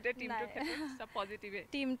গোটেই টিমটোৰ ক্ষেত্ৰত পজিটিভে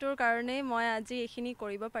টিমটোৰ কাৰণেই মই আজি এইখিনি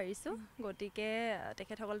কৰিব পাৰিছোঁ গতিকে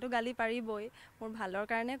তেখেতসকলতো গালি পাৰিবই মোৰ ভালৰ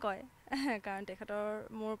কাৰণে কয় কাৰণ তেখেতৰ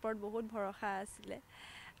মোৰ ওপৰত বহুত ভৰসা আছিলে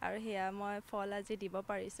আৰু সেয়া মই ফল আজি দিব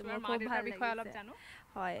পাৰিছোঁ মোৰ খুব ভাল লাগিছে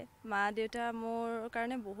হয় মা দেউতা মোৰ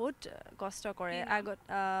কাৰণে বহুত কষ্ট কৰে আগত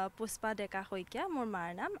পুষ্পা ডেকা শইকীয়া মোৰ মাৰ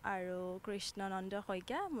নাম আৰু কৃষ্ণনন্দ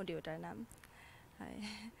শইকীয়া মোৰ দেউতাৰ নাম হয়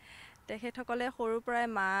তেখেতসকলে সৰুৰ পৰাই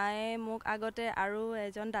মায়ে মোক আগতে আৰু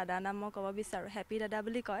এজন দাদা নাম মই ক'ব বিচাৰোঁ হেপী দাদা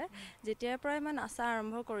বুলি কয় যেতিয়াৰ পৰাই মই নাচা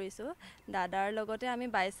আৰম্ভ কৰিছোঁ দাদাৰ লগতে আমি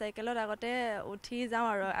বাইচাইকেলত আগতে উঠি যাওঁ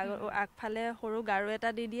আৰু আগফালে সৰু গাৰু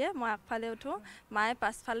এটা দি দিয়ে মই আগফালে উঠোঁ মায়ে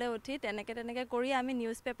পাছফালে উঠি তেনেকৈ কৰি আমি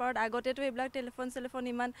নিউজ পেপাৰত আগতেতো এইবিলাক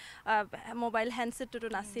টেলিফোন ইমান মোবাইল হেণ্ডছেটটোতো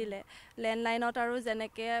নাছিলে লেণ্ডলাইনত আৰু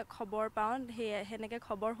যেনেকৈ খবৰ পাওঁ সেনেকৈ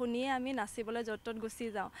খবৰ শুনিয়ে আমি নাচিবলৈ য'ত ত'ত গুচি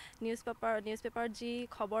যাওঁ নিউজ পেপাৰত যি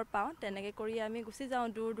খবৰ পাওঁ তেনেকৈ কৰি আমি গুচি যাওঁ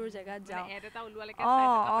দূৰ জেগাত যাওঁ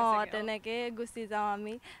তেনেকৈ গুচি যাওঁ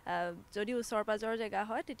আমি যদি ওচৰ পাজৰ জেগা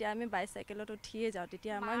হয় তেতিয়া আমি বাইচাইকেলত উঠিয়ে যাওঁ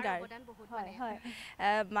তেতিয়া আমাৰ গাড়ী হয়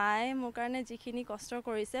মায়ে মোৰ কাৰণে যিখিনি কষ্ট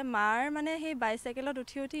কৰিছে মাৰ মানে সেই বাইচাইকেলত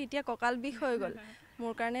উঠি এতিয়া কঁকাল বিষ হৈ গ'ল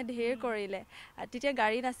মোৰ কাৰণে ঢেৰ কৰিলে তেতিয়া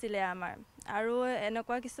গাড়ী নাছিলে আমাৰ আৰু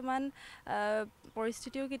এনেকুৱা কিছুমান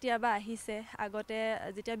পৰিস্থিতিও কেতিয়াবা আহিছে আগতে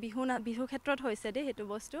যেতিয়া বিহু ক্ষেত্ৰত হৈছে দেই সেইটো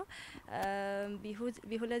বস্তু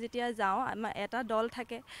বিহুলৈ যেতিয়া যাওঁ আমাৰ এটা দল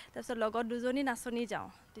থাকে তাৰপিছত লগত দুজনী নাচনী যাওঁ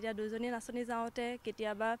তেতিয়া দুজনী নাচনী যাওঁতে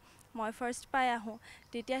কেতিয়াবা মই ফাৰ্ষ্ট পাই আহোঁ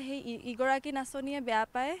তেতিয়া সেই ইগৰাকী নাচনীয়ে বেয়া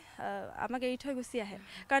পাই আমাক এৰি থৈ গুচি আহে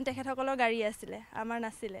কাৰণ তেখেতসকলৰ গাড়ী আছিলে আমাৰ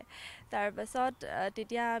নাছিলে তাৰপাছত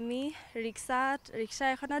তেতিয়া আমি ৰিক্সা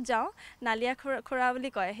এখনত যাওঁ নালিয়া খুৰা বুলি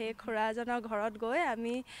কয় সেই খুৰাজনৰ ঘৰত গৈ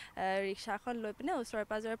আমি ৰিক্সাখন লৈ পিনে ওচৰে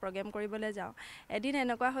পাজৰে প্ৰগ্ৰেম কৰিবলৈ যাওঁ এদিন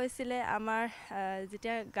এনেকুৱা হৈছিলে আমাৰ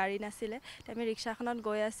যেতিয়া গাড়ী নাছিলে আমি ৰিক্সাখনত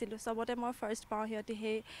গৈ আছিলোঁ চবতে মই ফাৰ্ষ্ট পাওঁ সিহঁতি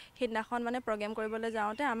সেইদিনাখন মানে প্ৰগ্ৰেম কৰিবলৈ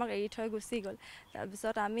যাওঁতে আমাক এৰি থৈ গুচি গ'ল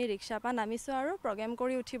তাৰপিছত আমি ৰিক্সাৰ পৰা নামিছোঁ আৰু প্ৰগ্ৰেম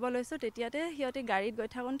কৰি উঠিব লৈছোঁ তেতিয়াতে সিহঁতি গাড়ীত গৈ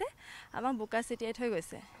থাকোঁতে আমাক বোকা ছিটিয়াই থৈ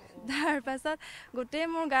গৈছে তাৰপাছত গোটেই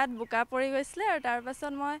মোৰ গাত বোকা পৰি গৈছিলে আৰু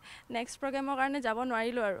তাৰপাছত মই নেক্সট প্ৰগ্ৰেমৰ কাৰণে যাব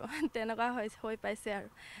নোৱাৰিলোঁ আৰু তেনেকুৱা হৈ পাইছে আৰু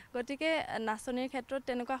গতিকে নাচনীৰ ক্ষেত্ৰত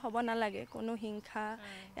তেনেকুৱা হ'ব নালাগে কোনো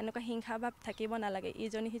এনেকুৱা হিংসা ভাৱ থাকিব নালাগে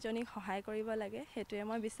ইজনী সিজনীক সহায় কৰিব লাগে সেইটোৱে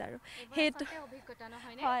মই বিচাৰোঁ সেইটো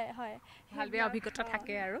হয় ভাল বেয়া অভিজ্ঞতা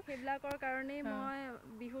থাকে আৰু সেইবিলাকৰ কাৰণেই মই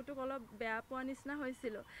বিহুটোক অলপ বেয়া পোৱা নিচিনা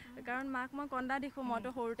হৈছিলোঁ কাৰণ মাক মই কন্দা দেখোঁ মইতো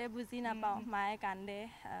সৰুতে বুজি নাপাওঁ মায়ে কান্দে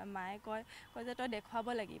মায়ে কয় যে তই দেখুৱাব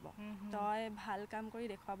লাগিব তই ভাল কাম কৰি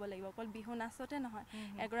দেখুৱাব লাগিব অকল বিহু নাচতে নহয়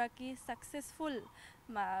এগৰাকী ছাকচেছফুল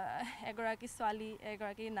এগৰাকী ছোৱালী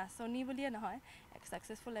এগৰাকী নাচনী বুলিয়ে নহয়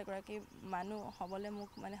ছাকচেছফুল এগৰাকী মানুহ হ'বলৈ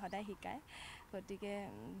মোক মানে সদায় শিকায় গতিকে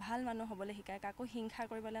ভাল মানুহ হ'বলৈ শিকায় কাকো হিংসা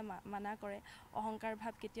কৰিবলৈ মানা কৰে অহংকাৰ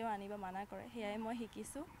ভাৱ কেতিয়াও আনিব মানা কৰে সেয়াই মই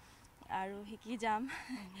শিকিছোঁ আৰু শিকি যাম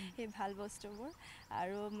সেই ভাল বস্তুবোৰ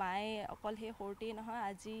আৰু মায়ে অকল সেই সৰুতেই নহয়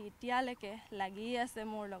আজি এতিয়ালৈকে লাগি আছে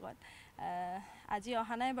মোৰ লগত আজি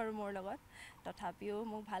অহা নাই বাৰু মোৰ লগত তথাপিও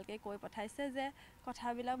মোক ভালকৈ কৈ পঠাইছে যে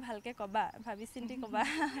কথাবিলাক ভালকৈ ক'বা ভাবি চিন্তি ক'বা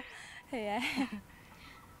সেয়াই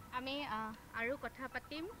আমি আৰু কথা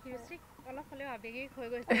পাতিম হিৰশ্ৰীক অলপ হ'লেও আৱেগিক হৈ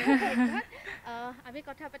গৈছে আমি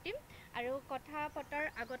কথা পাতিম আৰু কথা পতাৰ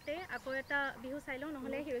আগতে আকৌ এটা বিহু চাই লওঁ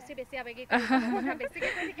নহ'লে হিৰশ্ৰী বেছি আৱেগিক কথা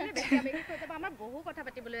বেছিকৈ কৈ থাকিলে বেছি আৱেগিক হৈ যাব আমাৰ বহু কথা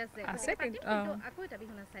পাতিবলৈ আছে কিন্তু আকৌ এটা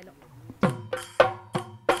বিহু নাচ চাই লওঁ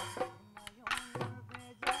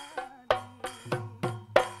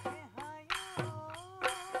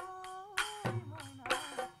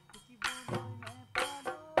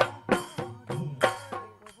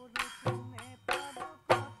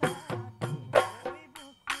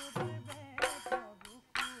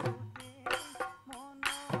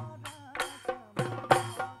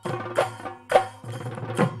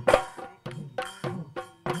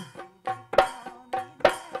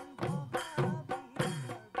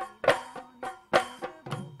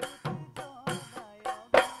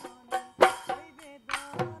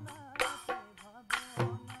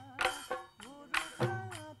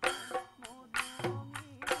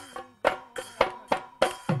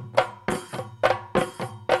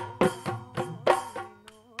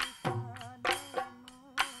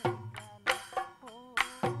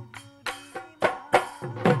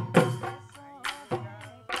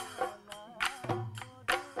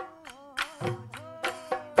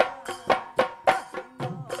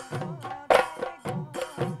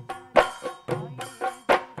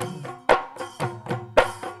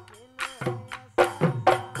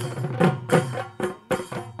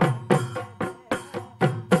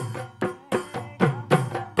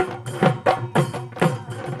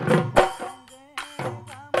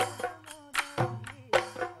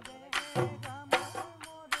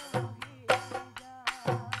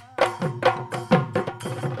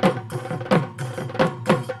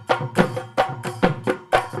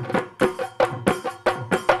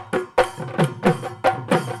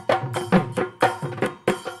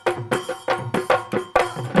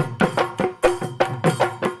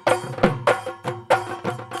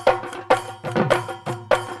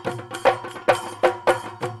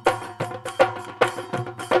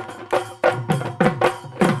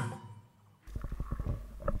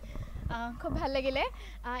ভাল লাগিলে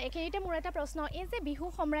একেইতে মোৰ এটা প্ৰশ্ন এই যে বিহু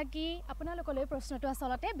সম্ৰাজ্ঞী আপোনালোকলৈ প্ৰশ্নটো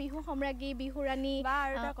আচলতে বিহু সম্ৰাজ্ঞী বিহু ৰাণী বা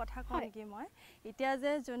আৰু এটা কথা কওঁ নেকি মই এতিয়া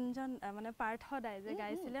যে যোনজন মানে পাৰ্থ দাই যে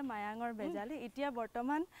গাইছিলে মায়াঙৰ বেজালি এতিয়া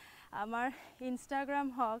বৰ্তমান আমাৰ ইনষ্টাগ্ৰাম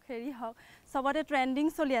হওক হেৰি হওক সবতে ট্ৰেন্ডিং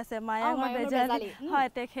চলি আছে মায়াঙৰ বেজালি হয়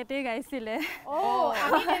তেখেতে গাইছিলে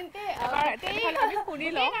আমি তেন্তে আমি শুনি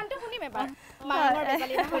লওঁ গানটো শুনিম এবাৰ মায়াঙৰ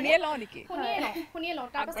বেজালি শুনিয়ে লওঁ নেকি শুনিয়ে লওঁ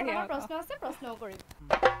তাৰপিছত আমাৰ প্ৰশ্ন আছে প্ৰশ্নও কৰিম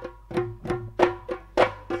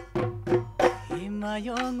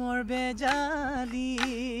মায়াঙৰ বেজালি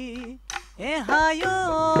এহায়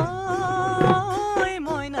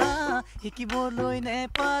মইনা শিকিবলৈ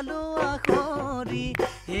নেপালো আখৰি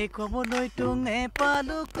এই ক'বলৈ তোক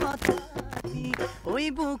নেপালো কথা ঐ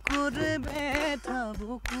বুকুৰ বেথা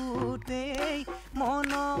বুকুতেই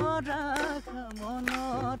মনত ৰাখা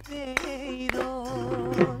মনতেই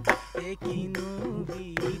কিনো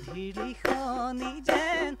বিধিৰ খনি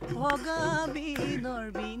যেন ভগা বিনৰ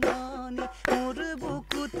বিননি মোৰ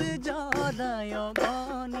বুকুত জ্বলায়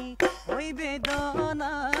অগনি ঐ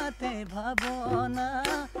বেদনাতে ভাৱনা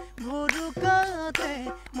ভুৰুকাতে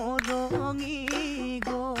মৰঙি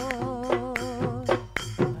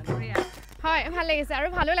হয় ভাল লাগিছে আৰু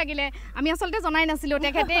ভালো লাগিলে আমি আসলতে জনাই নাছিলো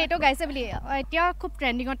তেখেতে এটো গাইছে বুলি এতিয়া খুব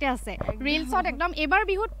ট্ৰেন্ডিংতে আছে ৰিলছত একদম এবাৰ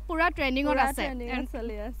বিহুত পুৰা ট্ৰেন্ডিংত আছে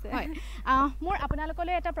চলি আছে হয় মোৰ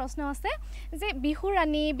আপোনালোকলৈ এটা প্ৰশ্ন আছে যে বিহু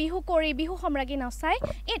ৰাণী বিহু কৰি বিহু সম্ৰাজ্ঞী নচাই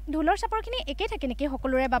এই ঢোলৰ চাপৰখিনি একে থাকে নেকি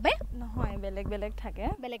সকলোৰে বাবে নহয় বেলেগ বেলেগ থাকে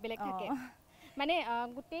মানে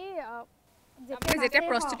গোটেই যেতিয়া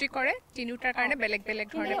প্ৰস্তুতি কৰে তিনিটাৰ কাৰণে বেলেগ বেলেগ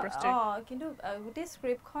ধৰণে প্ৰস্তুতি কিন্তু গোটেই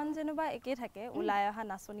স্ক্ৰিপ্টখন যেনিবা একে থাকে ওলাই অহা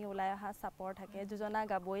নাচনি ওলাই অহা চাপৰ থাকে যোজনা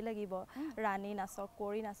গাবই লাগিব ৰাণী নাচক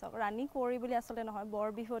কৰি নাচক ৰাণী কৰি বুলি আচলতে নহয় বৰ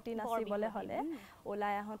বিহুতি নাচিবলৈ হ'লে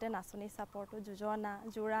ওলাই আহোঁতে নাচনি চাপৰটো যোজনা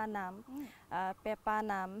জোৰা নাম পেপা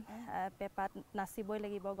নাম পেপাত নাচিবই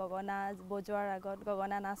লাগিব গগনা বজোৱাৰ আগত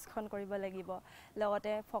গগনা নাচখন কৰিব লাগিব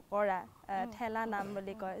লগতে ফকৰা ঠেলা নাম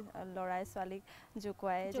বুলি কয় লৰাই ছোৱালীক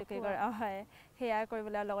জুকুৱাই জুকি হয় হেয়া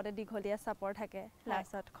কৰিবলৈ লগতে দীঘলীয়া চাপৰ থাকে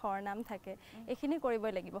লাষ্টত খৰ নাম থাকে এইখিনি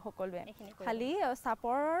কৰিবই লাগিব সকলোৱে খালি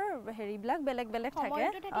চাপৰৰ হেৰিবিলাক বেলেগ বেলেগ থাকে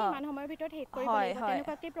ইমান সময়ৰ ভিতৰত হেড কৰিব লাগিব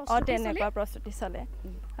তেনেকুৱা প্ৰস্তুতি চলে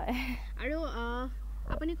হয় আৰু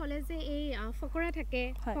আপুনি ক'লে যে এই ফকৰা থাকে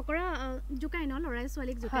ফকৰা জুকাই ন লৰাই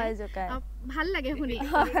ছোৱালীক জুকাই ভাল লাগে শুনি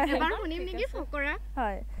এবাৰ শুনিম নেকি ফকৰা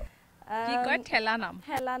হয় কি কয় ঠেলা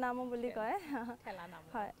নাম বুলি কয় ঠেলা নাম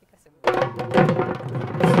হয় ঠিক আছে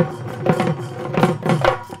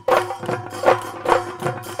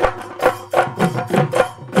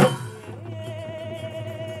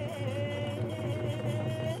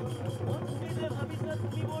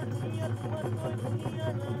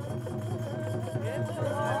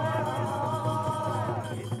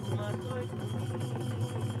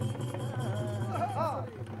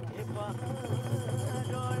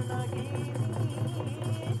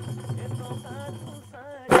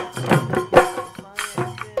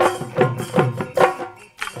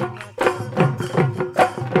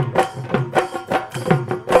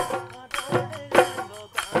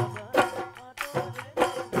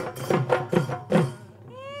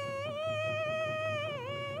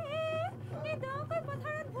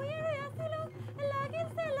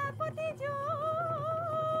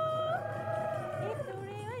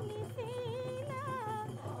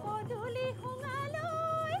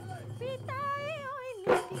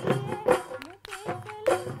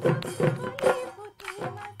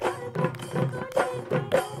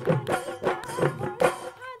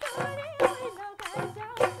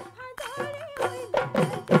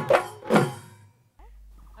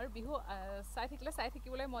চাই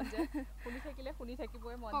থাকিবলৈ মন যায় শুনি থাকিলে শুনি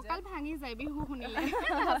থাকিবই মন যায় ককাল ভাঙি যায় বিহু শুনিলে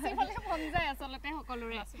নাচিবলৈ মন যায় আসলতে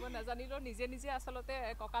সকলোৰে নাচিব নাজানিলেও নিজে নিজে আসলতে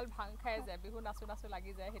ককাল ভাং খাই যায় বিহু নাচো নাচো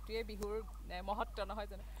লাগি যায় সেইটোৱে বিহুৰ মহত্ব নহয়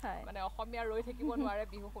জানো মানে অসমীয়া ৰৈ থাকিব নোৱাৰে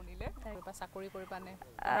বিহু শুনিলে বা চাকৰি কৰিবানে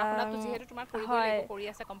আপোনাৰটো যিহেতু তোমাৰ কৰি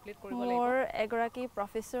আছে কমপ্লিট কৰিব লাগিব মোৰ এগৰাকী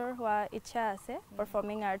প্ৰফেছৰ হোৱা ইচ্ছা আছে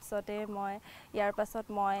পাৰফৰ্মিং আৰ্টছতে মই ইয়াৰ পাছত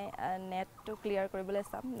মই নেটটো ক্লিয়াৰ কৰিবলৈ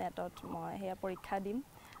চাম নেটত মই হেয়া পৰীক্ষা দিম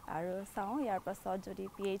আৰু চাওঁ ইয়াৰ পাছত যদি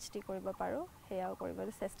PhD কৰিব পাৰোঁ সেয়াও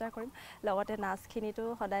কৰিবলৈ চেষ্টা কৰিম লগতে নাচখিনিটো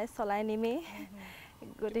সদায় চলাই নিমেই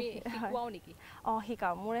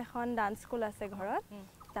শিকাওঁ মোৰ এখন ডান্স স্কুল আছে ঘৰত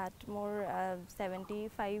তাত মোৰ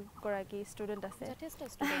 75 গৰাকী ষ্টুডেণ্ট আছে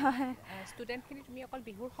ষ্টুডেণ্টখিনি তুমি অকল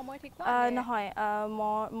বিহুৰ সময়ত শিকোৱা নহয়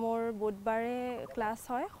মোৰ বুধবাৰে ক্লাছ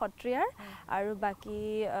হয় সত্ৰীয়াৰ আৰু বাকী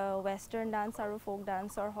ৱেষ্টাৰ্ণ ডান্স আৰু ফোক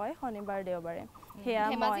ডান্সৰ হয় শনিবাৰ দেওবাৰে সেয়া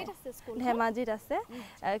ধেমাজিত আছে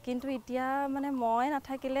কিন্তু এতিয়া মানে মই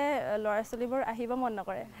নাথাকিলে ল'ৰা ছোৱালীবোৰ আহিব মন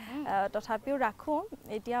নকৰে তথাপিও ৰাখোঁ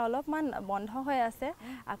এতিয়া অলপমান বন্ধ হৈ আছে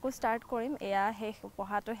আকৌ ষ্টাৰ্ট কৰিম এয়া শেষ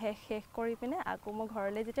পঢ়াটো শেষ কৰি পিনে আকৌ মই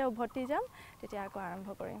ঘৰলৈ যেতিয়া উভতি যাম তেতিয়া আকৌ আৰম্ভ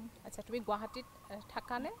কৰিম আচ্ছা তুমি গুৱাহাটীত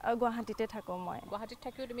থাকা নে গুৱাহাটীতে থাকোঁ মই গুৱাহাটীত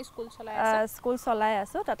থাকিও তুমি স্কুল চলাই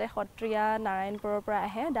আছোঁ তাতে সত্ৰীয়া নাৰায়ণপুৰৰ পৰা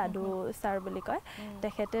আহে দাদু ছাৰ বুলি কয়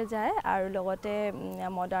তেখেতে যায় আৰু লগতে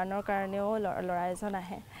মডাৰ্ণৰ কাৰণেও ল'ৰা এজন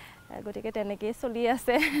আহে গতিকে তেনেকেই চলি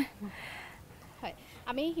আছে হয়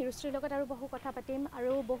আমি হিৰুশ্ৰীৰ লগত আৰু বহু কথা পাতিম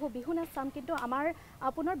আৰু বহু বিহু নাচ চাম কিন্তু আমাৰ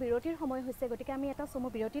পুনৰ বিৰতিৰ সময় হৈছে গতিকে আমি এটা চমু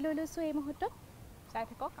বিৰতি লৈ লৈছোঁ এই মুহূৰ্তত চাই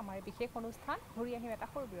থাকক আমাৰ বিশেষ অনুষ্ঠান ঘূৰি আহিম এটা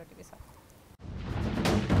সৰু বিৰতিৰ পিছত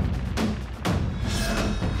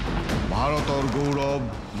ভাৰতৰ গৌৰৱ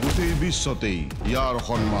গোটেই বিশ্বতেই ইয়াৰ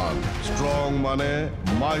সন্মান ষ্ট্ৰং মানে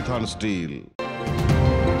মাইথান ষ্টীল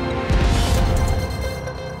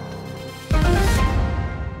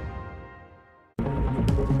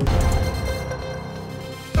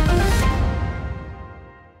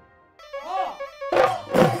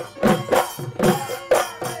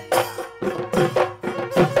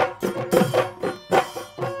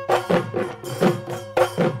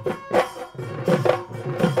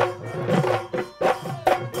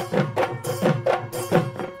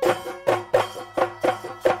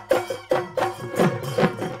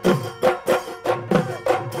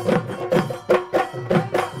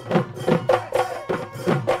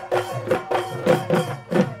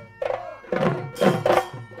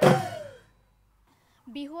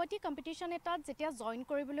কম্পিটিশ্যন এটাত যেতিয়া জইন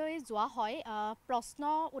কৰিবলৈ যোৱা হয় প্ৰশ্ন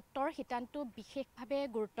উত্তৰ শিতানটো বিশেষভাৱে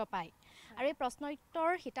গুৰুত্ব পায় আৰু এই প্ৰশ্ন উত্তৰ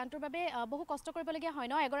শিতানটোৰ বাবে বহু কষ্ট কৰিবলগীয়া হয়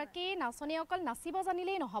ন এগৰাকী নাচনী অকল নাচিব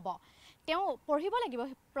জানিলেই নহ'ব তেওঁ পঢ়িব লাগিব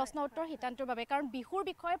প্ৰশ্ন উত্তৰ শিতানটোৰ বাবে কাৰণ বিহুৰ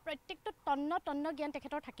বিষয়ে প্ৰত্যেকটো তন্ন জ্ঞান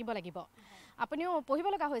তেখেতৰ থাকিব লাগিব আপুনিও পঢ়িব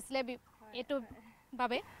লগা হৈছিলে এইটো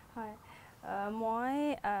বাবে হয় মই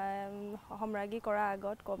সম্ৰাজ্ঞী কৰাৰ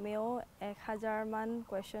আগত কমেও 1000 মান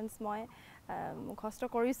কুৱেশ্যনছ মই মুখস্থ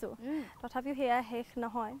কৰিছোঁ তথাপিও সেয়া শেষ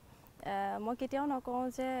নহয় মই কেতিয়াও নকওঁ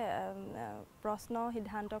যে প্ৰশ্ন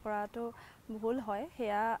সিদ্ধান্ত কৰাটো ভুল হয়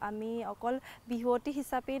সেয়া আমি অকল বিহুৱতী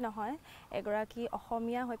হিচাপেই নহয় এগৰাকী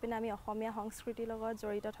অসমীয়া হৈ পিনে আমি অসমীয়া সংস্কৃতিৰ লগত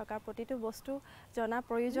জড়িত থকা প্ৰতিটো বস্তু জনা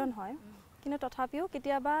প্ৰয়োজন হয় কিন্তু তথাপিও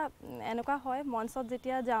কেতিয়াবা এনেকুৱা হয় মঞ্চত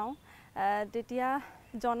যেতিয়া যাওঁ তেতিয়া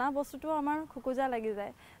জনা বস্তুটো আমাৰ খুকুজা লাগি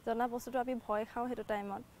যায় জনা বস্তুটো আমি ভয় খাওঁ সেইটো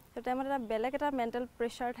টাইমত এটা বেলেগ এটা মেণ্টেল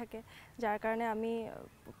প্ৰেছাৰ থাকে যাৰ কাৰণে আমি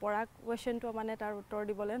পঢ়া কুৱেশ্যনটো মানে তাৰ উত্তৰ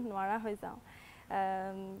দিবলৈ নোৱাৰা হৈ যাওঁ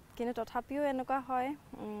কিন্তু তথাপিও এনেকুৱা হয়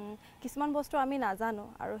কিছুমান বস্তু আমি নাজানো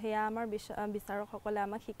আৰু সেয়া আমাৰ বিচাৰকসকলে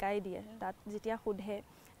আমাক শিকাই দিয়ে তাত যেতিয়া সোধে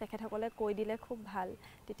তেখেতসকলে কৈ দিলে খুব ভাল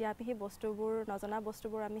তেতিয়া আমি সেই বস্তুবোৰ নজনা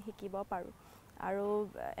বস্তুবোৰ আমি শিকিব পাৰোঁ আৰু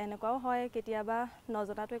এনেকুৱাও হয় কেতিয়াবা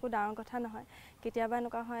নজনাটো একো ডাঙৰ কথা নহয় কেতিয়াবা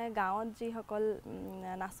এনেকুৱা হয় গাঁৱত যিসকল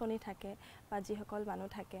নাচনী থাকে বা যিসকল মানুহ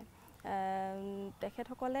থাকে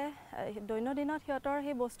তেখেতসকলে দৈনন্দিনত সিহঁতৰ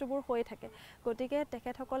সেই বস্তুবোৰ হৈ থাকে গতিকে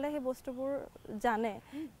তেখেতসকলে সেই বস্তুবোৰ জানে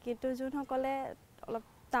কিন্তু যোনসকলে অলপ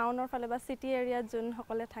টাউনৰ ফালে বা চিটি এৰিয়াত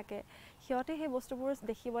যোনসকলে থাকে সিহঁতে সেই বস্তুবোৰ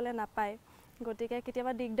দেখিবলৈ নাপায় গতিকে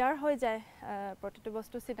কেতিয়াবা দিগদাৰ হৈ যায় প্ৰতিটো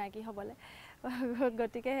বস্তু চিনাকি হ'বলৈ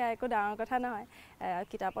গতিকে সেয়া একো ডাঙৰ কথা নহয়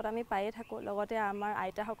কিতাপত আমি পায়ে থাকোঁ লগতে আমাৰ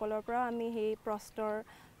আইতাসকলৰ পৰাও আমি সেই প্ৰশ্নৰ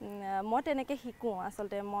মই তেনেকৈ শিকোঁ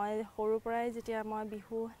আচলতে মই সৰুৰ পৰাই যেতিয়া মই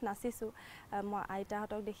বিহু নাচিছোঁ মই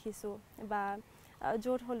আইতাহঁতক দেখিছোঁ বা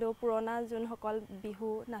য'ত হ'লেও পুৰণা যোনসকল বিহু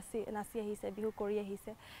নাচি আহিছে বিহু কৰি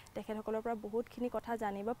আহিছে তেখেতসকলৰ পৰা বহুতখিনি কথা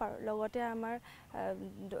জানিব পাৰোঁ লগতে আমাৰ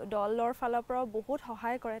দলৰ ফালৰ পৰাও বহুত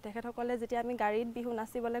সহায় কৰে তেখেতসকলে যেতিয়া আমি গাড়ীত বিহু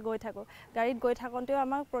নাচিবলৈ গৈ থাকোঁ গাড়ীত গৈ থাকোঁতেও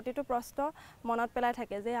আমাক প্ৰতিটো প্ৰশ্ন মনত পেলাই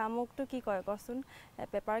থাকে যে আমুকটো কি কয় কচোন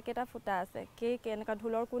পেপাৰ কেইটা ফুটা আছে কেনেকুৱা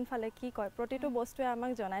ঢোলৰ কোনফালে কি কয় প্ৰতিটো বস্তুৱে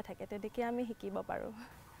আমাক জনাই থাকে তেনেকৈ আমি শিকিব পাৰোঁ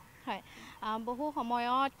হয় বহু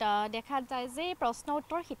সময়ত দেখা যায় যে প্ৰশ্ন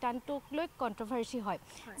উত্তৰ শিতানটোক লৈ কণ্ট্ৰভাৰ্চি হয়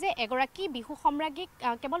যে এগৰাকী বিহু সম্ৰাজ্ঞীক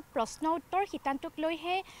কেৱল প্ৰশ্ন উত্তৰ শিতানটোক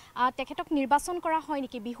লৈহে তেখেতক নিৰ্বাচন কৰা হয়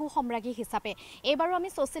নেকি বিহু সম্ৰাজ্ঞী হিচাপে এইবাৰো আমি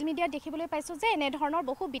ছ'চিয়েল মিডিয়াত দেখিবলৈ পাইছোঁ যে এনেধৰণৰ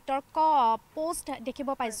বহু বিতৰ্ক পোষ্ট দেখিব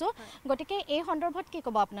পাইছোঁ গতিকে এই সন্দৰ্ভত কি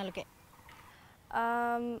ক'ব আপোনালোকে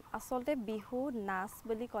আচলতে বিহু নাচ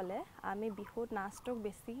বুলি ক'লে আমি বিহু নাচটোক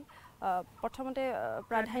বেছি প্ৰথমতে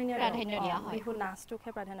প্ৰাধান্য দিয়া হয় বিহু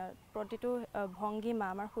নাচটোকহে প্ৰাধান্য প্ৰতিটো ভংগীমা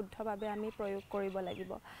আমাৰ শুদ্ধভাৱে আমি প্ৰয়োগ কৰিব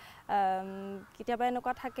লাগিব কেতিয়াবা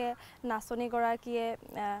এনেকুৱা থাকে নাচনীগৰাকীয়ে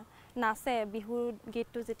নাচে বিহু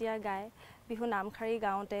গীতটো যেতিয়া গায় বিহু নামশাৰী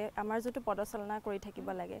গাওঁতে আমাৰ যিটো পদচালনা কৰি থাকিব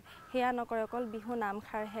লাগে সেয়া নকৰে অকল বিহু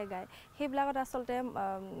নামশাৰহে গায় সেইবিলাকত আচলতে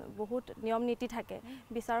বহুত নিয়ম নীতি থাকে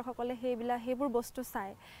বিচাৰকসকলে সেইবোৰ বস্তু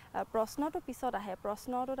চায় প্ৰশ্নটো পিছত আহে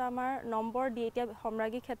প্ৰশ্নটোত আমাৰ নম্বৰ দিয়ে এতিয়া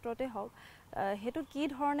সম্ৰাজ্ঞী ক্ষেত্ৰতে হওক হেতু কি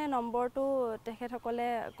ধৰণে নম্বৰটো তেখেতসকলে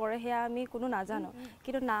কৰে হেয়া আমি কোনো নাজানো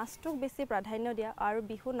কিন্তু নাচটোক বেছি প্ৰাধান্য দিয়া আৰু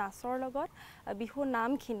বিহু নাচৰ লগত বিহু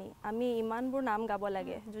নামখিনি আমি ইমানবোৰ নাম গাব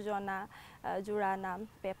লাগে যোজনা জোৰা নাম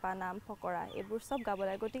পেপা নাম ফকৰা এইবোৰ সব গাব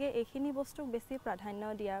লাগে গতিকে এইখিনি বস্তুক বেছি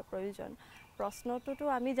প্ৰাধান্য দিয়া প্ৰয়োজন প্ৰশ্নটোতো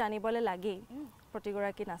আমি জানিবলৈ লাগেই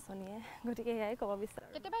প্ৰতিগৰাকী নাচনীয়ে গতিকে হেয়াই ক'ব বিচাৰোঁ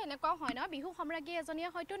কেতিয়াবা এনেকুৱা হয় ন বিহু সম্ৰাজ্ঞী এজনীয়ে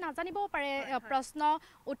হয়তো নাজানিবও পাৰে প্ৰশ্ন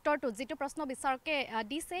উত্তৰটো যিটো প্ৰশ্ন বিচাৰকে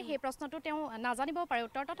দিছে সেই প্ৰশ্নটো তেওঁ নাজানিবও পাৰে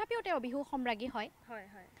উত্তৰ তথাপিও তেওঁ বিহু সম্ৰাজ্ঞী হয়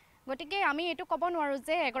গতিকে আমি এইটো ক'ব নোৱাৰো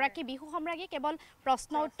যে এগৰাকী বিহু সম্ৰাজ্ঞী কেৱল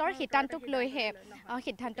প্ৰশ্ন উত্তৰ সিদ্ধান্তক লৈহে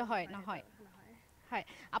সিদ্ধান্ত হয় নহয় হয়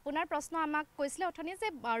আপোনাৰ প্ৰশ্ন আমাক কৈছিলে অথনি যে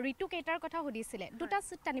ঋতু কেইটাৰ কথা সুধিছিলে দুটা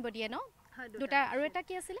চিট টানিব দিয়ে ন দুটা আৰু এটা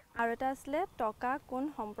কি আছিল আৰু এটা আছিল টকা কোন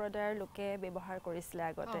সম্প্ৰদায়ৰ লোকে ব্যৱহাৰ কৰিছিলে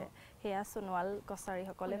আগতে হেয়া সোণোৱাল কছাৰী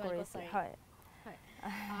সকলে কৰিছিল হয়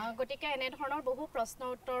গতিকে এনে ধৰণৰ বহু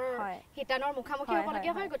প্ৰশ্ন উত্তৰ হিতানৰ মুখামুখি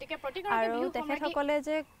হ'বলগীয়া হয় গতিকে প্ৰতিগৰাকী বিহু তেখেতসকলে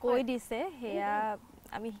যে কৈ দিছে হেয়া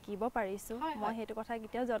আমি শিকিব পাৰিছো মই হেতু কথা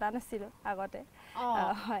কেতিয়াও জনা নাছিলো আগতে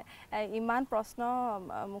হয় ইমান প্ৰশ্ন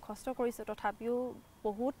মুখস্থ কৰিছো তথাপিও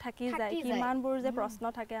বহুত থাকি যায় কিমানবোৰ যে প্ৰশ্ন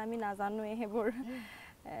থাকে আমি নাজানোৱে হেবোৰ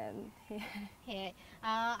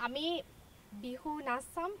আমি বিহু নাচ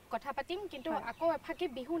চাম কথা পাতিম কিন্তু আকৌ এফাকি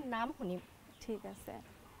বিহু নাম শুনিম ঠিক আছে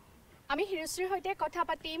আমি হিৰুশ্ৰীৰ সৈতে কথা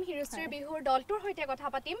পাতিম হিৰুশ্ৰীৰ বিহুৰ দলটোৰ সৈতে কথা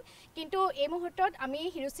পাতিম কিন্তু এই মুহূৰ্তত আমি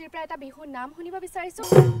হিৰুশ্ৰীৰ পৰা এটা বিহুৰ নাম শুনিব বিচাৰিছো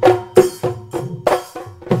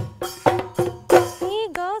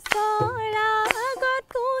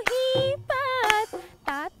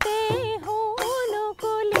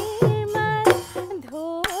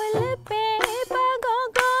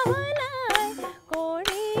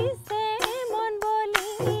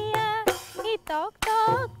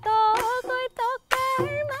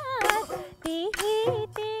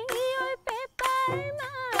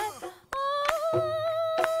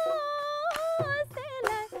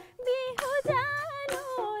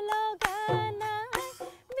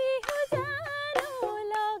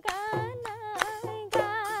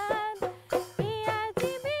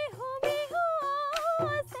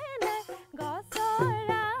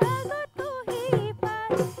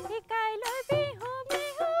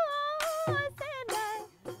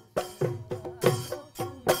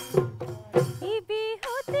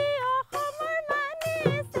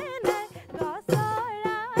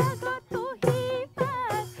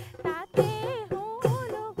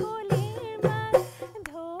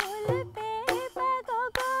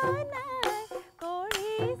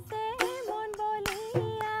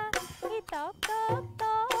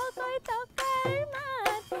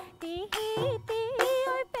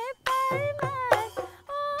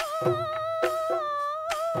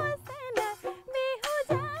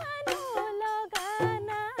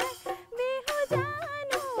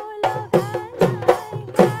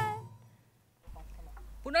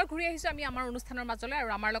ঘুৰি আহিছো আমি আমাৰ অনুষ্ঠানৰ মাজলৈ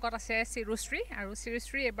আৰু আমাৰ লগত আছে চিৰুশ্ৰী আৰু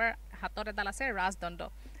চিৰুশ্ৰী এবাৰ হাতত এডাল আছে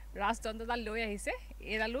ৰাজদণ্ডডাল লৈ আহিছে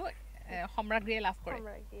এডালো সম্ৰাজ্ঞীয়ে লাভ কৰে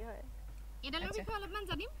সম্ৰাজ্ঞী হয় এডালৰ বিষয়ে অলপমান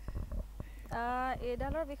জানিম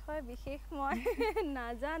এডালৰ বিষয়ে বিশেষ মই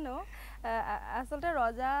নাজানো আসলতে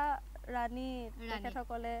ৰজা ৰাণী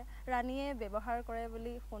তেখেতসকলে ৰাণীয়ে ব্যৱহাৰ কৰে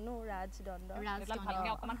বুলি শুনো ৰাজদণ্ড ভালকে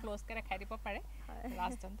অকমান ক্লোজকে দেখাই দিব পাৰে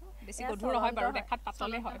ৰাজদণ্ড বেছি গধুৰ নহয় বাৰু দেখাত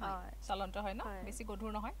পাতলে হয় চলন্ত হয় ন বেছি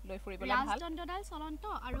গধুৰ নহয় লৈ ফুৰিবলৈ ভাল ৰাজদণ্ডডাল চলন্ত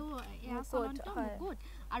আৰু এয়া চলন্ত মুকুট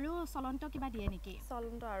আৰু চলন্ত কিবা দিয়ে নেকি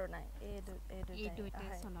চলন্ত আৰু নাই এইটো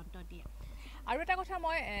চলন্ত দিয়ে আৰু এটা কথা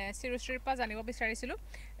মই চিৰুশ্ৰীৰ পৰা জানিব বিচাৰিছিলো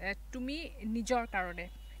তুমি নিজৰ কাৰণে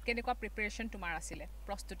কেনেকুৱা প্ৰিপাৰেচন তোমাৰ আছিলে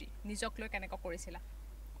প্ৰস্তুতি নিজক লৈ কেনেকুৱা কৰিছিলা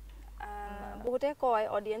বহুতে কয়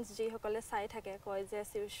অডিয়েন্স যিসকলে চাই থাকে কয় যে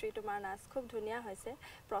চিৰুশ্ৰী তোমাৰ নাচ খুব ধুনীয়া হৈছে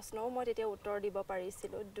প্ৰশ্নও মই তেতিয়া উত্তৰ দিব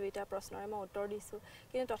পাৰিছিলোঁ দুইটা প্ৰশ্নৰে মই উত্তৰ দিছোঁ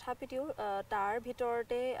কিন্তু তথাপিও তাৰ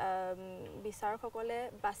ভিতৰতে বিচাৰকসকলে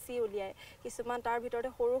বাছি উলিয়ায় কিছুমান তাৰ ভিতৰতে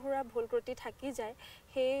সৰু সুৰা ভুল ত্ৰুটি থাকি যায়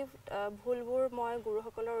সেই ভুলবোৰ মই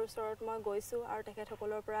গুৰুসকলৰ ওচৰত মই গৈছোঁ আৰু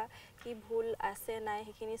তেখেতসকলৰ পৰা কি ভুল আছে নাই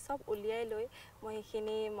সেইখিনি সব উলিয়াই লৈ মই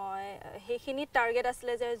সেইখিনি টাৰ্গেট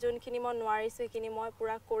আছিলে যে যোনখিনি মই নোৱাৰিছোঁ সেইখিনি মই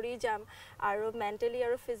পুৰা কৰি যাম আৰু মেণ্টেলি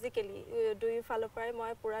আৰু ফিজিকেলি দুইফালৰ পৰাই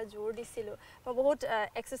মই পুৰা জোৰ দিছিলোঁ মই বহুত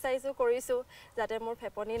এক্সাৰচাইজো কৰিছোঁ যাতে মোৰ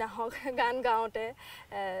ফেপনি নাহক গান গাওঁতে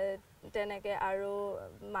তেনেকৈ আৰু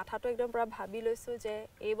মাথাটো একদম পুৰা ভাবি লৈছোঁ যে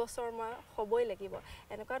এই বছৰ মই হ'বই লাগিব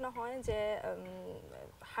এনেকুৱা নহয় যে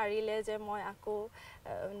হাৰিলে যে মই আকৌ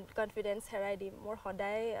কনফিডেন্স হেৰাই দিম মোৰ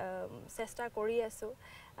সদায় চেষ্টা কৰি আছোঁ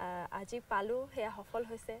আজি পালো হেয়া সফল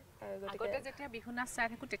হৈছে আগতে যেতিয়া বিহু নাচ চাই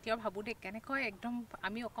থাকো তেতিয়া ভাবো দে কেনেকৈ একদম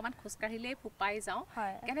আমি অকমান খোজ কাঢ়িলেই ফুপাই যাওঁ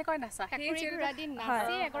কেনেকৈ নাচা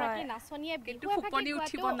এগৰাকী নাচনীয়ে কিন্তু ফুপনি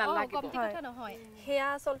উঠিব নালাগিব হেয়া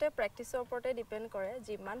আচলতে প্ৰেক্টিছৰ ওপৰতে ডিপেণ্ড কৰে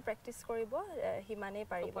যিমান প্ৰেক্টিছ কৰিব সিমানেই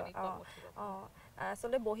পাৰিব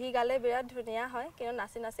আচলতে বহি গালে বিৰাট ধুনীয়া হয় কিন্তু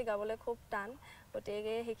নাচি নাচি গাবলৈ খুব টান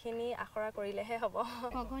গতিকে সেইখিনি আখৰা কৰিলেহে হ'ব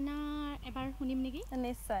গগনা এবাৰ শুনিম নেকি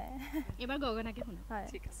নিশ্চয় এবাৰ গগনাকে শুনো হয়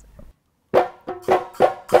ঠিক আছে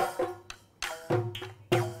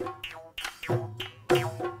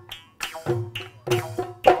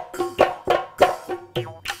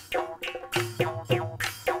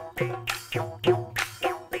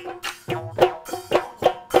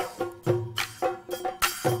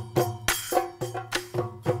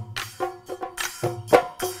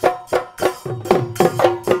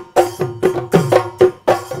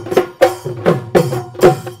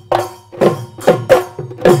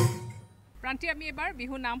আমি এবাৰ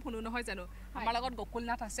বিহু নাম শুনো নহয় জানো আমাৰ লগত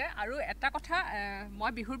গকুলনাথ আছে আৰু এটা কথা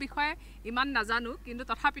মই বিহুৰ বিষয়ে ইমান নাজানো কিন্তু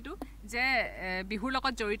তথাপিতো যে বিহুৰ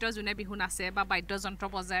লগত জড়িত যোনে বিহু নাচে বা বাদ্যযন্ত্ৰ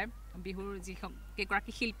বজায় বিহুৰ যি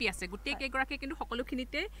কেইগৰাকী শিল্পী আছে গোটেই কেইগৰাকী কিন্তু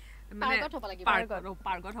সকলোখিনিতে মানে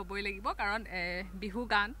পাৰ্গত হ'বই লাগিব কাৰণ বিহু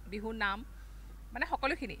গান বিহু নাম মানে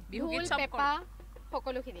সকলোখিনি বিহু গীত সব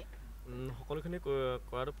সকলোখিনি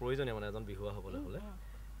কৰাটো প্ৰয়োজনীয় মানে এজন বিহুৱা হ'বলৈ হ'লে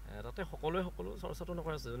তাতে সকলোৱে সকলো চৰ্চাটো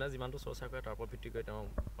নকৰে যোনে যিমানটো চৰ্চা কৰে তাৰ ওপৰত ভিত্তি কৰি তেওঁ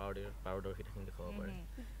পাৰদৰ্শিতাখিনি দেখুৱাব পাৰে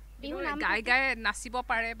বিহু গাই গাই নাচিব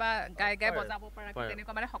পাৰে বা গাই গাই বজাব পাৰে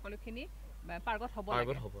তেনেকুৱা মানে সকলোখিনি পাৰ্গত হ'ব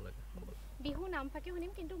লাগে বিহু নাম ফাকি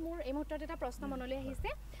শুনিম কিন্তু মোৰ এই মুহূৰ্তত এটা প্ৰশ্ন মনলৈ আহিছে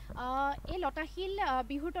এই লতাশিল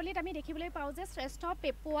বিহুৰ তলিত আমি দেখিবলৈ পাওঁ যে শ্ৰেষ্ঠ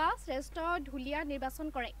পেপুৱা শ্ৰেষ্ঠ ঢুলীয়া নিৰ্বাচন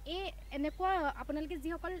কৰে এই এনেকুৱা আপোনালোকে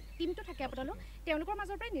যিসকল টিমটো থাকে আপোনালোক তেওঁলোকৰ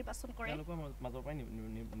মাজৰ পৰাই নিৰ্বাচন কৰে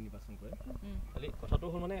খালি কথাটো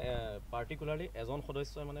হ'ল মানে পাৰ্টিকুলাৰলি এজন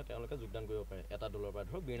সদস্যই মানে তেওঁলোকে যোগদান কৰিব পাৰে এটা দলৰ পৰা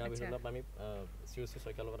ধৰক বীণা বিহুলত আমি শ্ৰী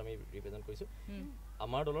শইকীয়াৰ লগত আমি ৰিপ্ৰেজেণ্ট কৰিছোঁ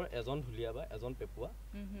আমাৰ দলৰ এজন ঢুলীয়া বা এজন পেপুৱা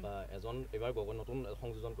বা এজন এইবাৰ নতুন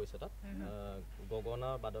সংযোজন কৰিছে তাত গগনা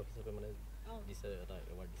বাদক হিচাপে মানে দিছে এটা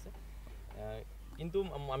এৱাৰ্ড দিছে কিন্তু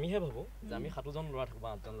আমিহে ভাবোঁ যে আমি 7জন ল'ৰা থাকোঁ বা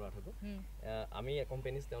 8জন ল'ৰা থাকোঁ আমি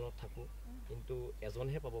একম্পেনিজ তেওঁলোক থাকোঁ কিন্তু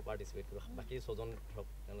এজনহে পাব পাৰ্টিচিপেট কৰিব বাকী 6জন ধৰক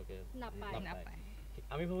তেওঁলোকে নাপায়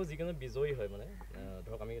আমি ভাবোঁ যিকেইজন বিজয়ী হয় মানে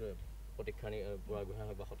ধৰক আমি প্ৰতীক্ষাণী বুঢ়াগোহাঁই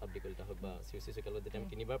হওক বা শতাব্দী কলিতা হওক বা শ্ৰী শইকীয়ালত যেতিয়া আমি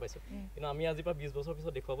 3বাৰ পাইছোঁ কিন্তু আমি আজিৰ পৰা 20 বছৰ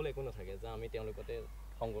পিছত দেখুৱাবলৈ একো নাথাকে যে আমি তেওঁলোকতে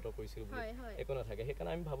সংগত কৰিছোঁ বুলি একো নাথাকে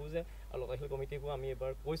সেইকাৰণে আমি ভাবোঁ যে লতাশিল কমিটিকো আমি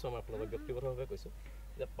এবাৰ কৈছোঁ আমাৰ ফালৰ পৰা ব্যক্তিগতভাৱে কৈছোঁ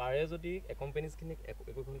যে পাৰে যদি একম্পেনিজখিনিক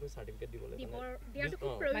একোখনকৈ চাৰ্টিফিকেট দিবলৈ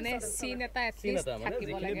মানে চিন এটা মানে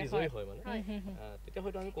যিখিনি বিজয়ী হয় মানে তেতিয়া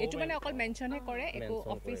হয়তো আমি এইটো মানে অকল মেনশ্যনহে কৰে একো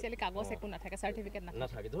অফিচিয়েলি কাগজ একো নাথাকে চাৰ্টিফিকেট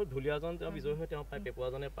নাথাকে ধৰক ঢুলীয়াজন তেওঁ বিজয়ী হয় তেওঁ পায়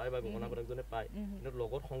পেপুৱাজনে পায় বা গগনা বাদকজনে পায় কিন্তু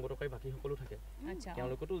লগত সংগতকাৰী বাকী সকলো থাকে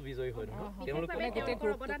তেওঁলোকতো বিজয়ী হয় নহয় তেওঁলোকে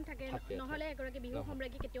অৱদান থাকে নহ'লে এগৰাকী বিহু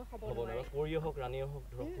সম্ৰাজ্ঞী কেতিয়াও হ'ব নোৱাৰে সৰিয়হ হওক ৰাণীয়ে হওক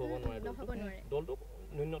ধৰক হ'ব নোৱাৰে দলটোক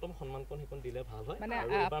ন্যূনতম সন্মানকণ সেইকণ দিলে ভাল হয়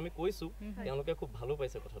আৰু এবাৰ আমি কৈছোঁ তেওঁলোকে খুব ভালো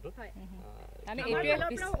পাইছে কথাটো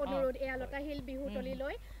অনুৰোধ এয়া লতাশিল বিহু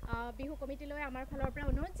তলিলৈ বিহু কমিটিলৈ আমাৰ ফালৰ পৰা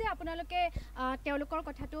অনুৰোধ যে আপোনালোকে তেওঁলোকৰ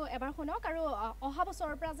কথাটো এবাৰ শুনক আৰু অহা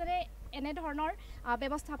বছৰৰ পৰা যেনে এনেধৰণৰ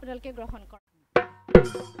ব্যৱস্থা আপোনালোকে গ্ৰহণ কৰক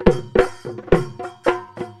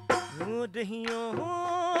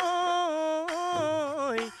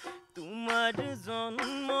তোমাৰ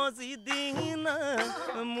জন্ম যিদিনা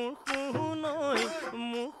মুখুনৈ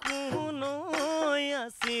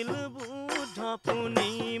আছিল বুধ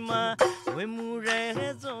পূৰ্ণিমা ঐ মোৰে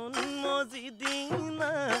জন্ম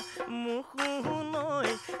যিদিনা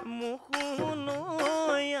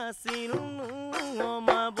মুখুনৈ আছিল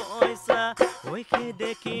অমাৱস্যা ঐ সেই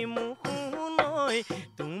দেখি মুখুনৈ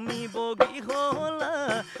তুমি বগী হলা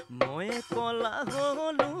মই কলা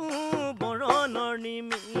হলো বৰণৰ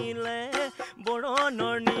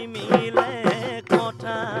নিমিলে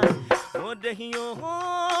কথা ও দেহিও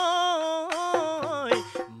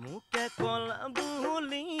মোকে কলা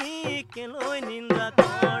বুলি কেলৈ নিন্দা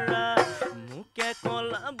কৰা মোকে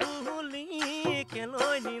কলা বুলি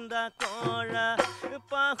কেলৈ নিন্দা কৰা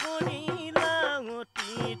পাহৰিলা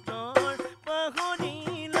অতীতৰ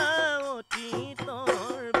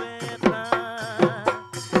বেথা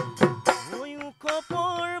ওখ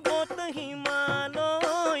পৰ্বত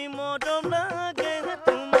হিমালয় মৰম লাগে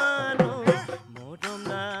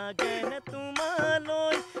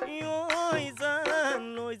তোমালৈ ঐ জান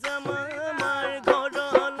লৈ যাম আমাৰ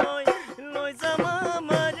ঘৰলৈ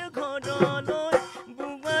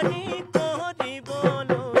বোৱাৰী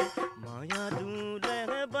কৰিবলৈ মায়া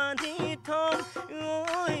দূৰে বান্ধি থম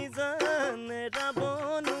ঐ জান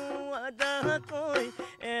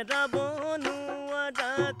এৰাব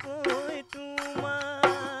নোৱাৰাকৈ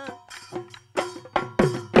তোমাক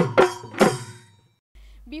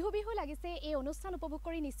অনুষ্ঠান উপভোগ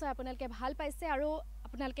কৰি নিশ্চয় আপোনালোকে ভাল পাইছে আৰু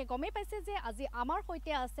আপোনালোকে গমেই পাইছে যে আজি আমাৰ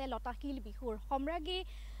সৈতে আছে লতাশিল বিহুৰ সম্ৰাজ্ঞী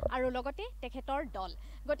আৰু লগতে তেখেতৰ দল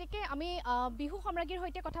গতিকে আমি বিহু সম্ৰাজ্ঞীৰ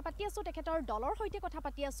সৈতে কথা পাতি আছো তেখেতৰ দলৰ সৈতে কথা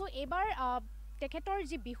পাতি আছো এবাৰ তেখেতৰ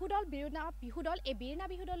যি বিহু দল বিৰনা বিহু দল এই বিৰনা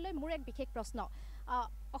বিহু দললৈ মোৰ এক বিশেষ প্ৰশ্ন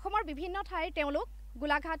অসমৰ বিভিন্ন ঠাইৰ তেওঁলোক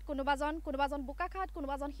গোলাঘাট কোনোবাজন বোকাখাট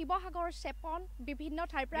কোনোবাজন শিৱসাগৰ চেপন বিভিন্ন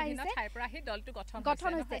ঠাইৰ পৰা আহি দলটো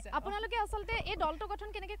গঠন হৈছে আপোনালোকে আচলতে এই দলটো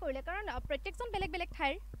গঠন কেনেকৈ কৰিলে কাৰণ প্ৰত্যেকজন বেলেগ বেলেগ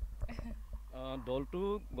ঠাইৰ দলটো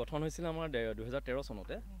গঠন হৈছিল আমাৰ 2013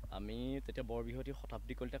 চনতে আমি তেতিয়া বৰবিহুতি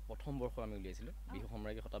শতাব্দী কলিতাক প্ৰথম বৰ্ষ আমি উলিয়াইছিলোঁ বিহু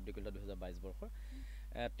সম্ৰাজ্ঞী শতাব্দী কলিতা 2022 বৰ্ষৰ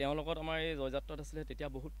তেওঁৰ লগত আমাৰ এই জয়যাত্ৰাত আছিলে তেতিয়া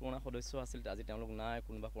বহুত পুৰণা সদস্য আছিল আজি তেওঁলোক নাই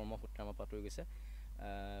কোনোবা কৰ্মসূত্ৰে আমাৰ পাতৰি গৈছে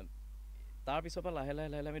তাৰ পিছৰ পৰা লাহে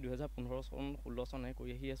লাহে আমি 2015 চন 16 চন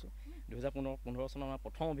কৰি আহি আছোঁ 2015 চনৰ আমাৰ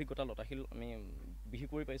প্ৰথম অভিজ্ঞতা লতাশিল আমি বিহু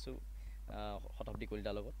কৰি পাইছোঁ শতাব্দী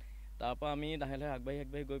কলিতাৰ লগত তাৰপৰা আমি লাহে লাহে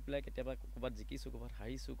আগবাঢ়ি গৈ পেলাই কেতিয়াবা ক'ৰবাত জিকিছোঁ ক'ৰবাত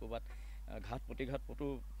হাৰিছোঁ ক'ৰবাত ঘাট প্ৰতিঘাট পতো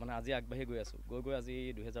মানে আজি আগবাঢ়ি গৈ আছোঁ গৈ আজি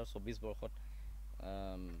 2024 বৰ্ষত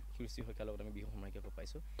কৃষি শইকীয়াৰ লগত আমি বিহু সম্ৰাজ্ঞী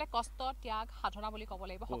পাইছোঁ কষ্ট ত্যাগ সাধনা বুলি ক'ব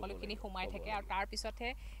লাগিব সকলোখিনি সোমাই থাকে আৰু তাৰ পিছতহে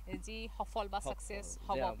যি সফল বা সাকসেছ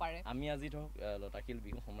হ'ব পাৰে আমি আজি ধৰক লতাশিল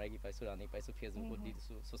বিহু সম্ৰাজ্ঞী পাইছোঁ ৰাণী পাইছোঁ ফেচবুকত দি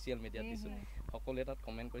দিছোঁ ছ'চিয়েল মিডিয়াত দিছোঁ সকলোৱে তাত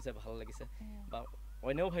কমেণ্ট কৰিছে ভাল লাগিছে বা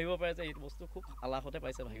অন্যও ভাবিব পাৰে যে এইটো বস্তু খুব আলাসতে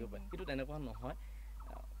পাইছে ভাবিব পাৰে কিন্তু তেনেকুৱা নহয়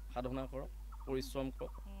সাধনা কৰক পৰিশ্ৰম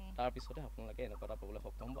কৰক তাৰপিছতে আপোনালোকে এনেকুৱা এটা পাবলৈ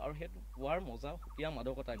সক্ষম হ'ব আৰু সেইটো পোৱাৰ মজা সুকীয়া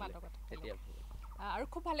মাদকতা তেতিয়া আৰু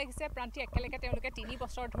খুব ভাল লাগিছে প্ৰান্তি একেলগে তেওঁলোকে 3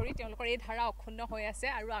 বছৰ ধৰি তেওঁলোকৰ এই ধাৰা অক্ষুণ্ণ হৈ আছে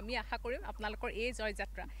আৰু আমি আশা কৰিম আপোনালোকৰ এই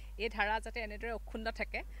জয়যাত্ৰা এই ধাৰা যাতে এনেদৰে অক্ষুণ্ণ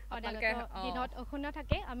থাকে আপোনালোকে দিনত অক্ষুণ্ণ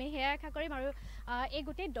থাকে আমি সেয়া আশা কৰিম আৰু এই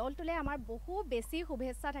গোটেই দলটোলে আমাৰ বহু বেছি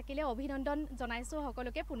শুভেচ্ছা থাকিলে অভিনন্দন জনাইছোঁ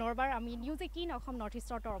সকলোকে পুনৰবাৰ আমি নিউজ 18 অসম নৰ্থ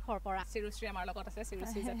ইষ্টৰ তৰফৰ পৰা চিৰুশ্ৰী আমাৰ লগত আছে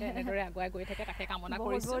চিৰুশ্ৰী যাতে এনেদৰে আগুৱাই গৈ থাকে তাকে কামনা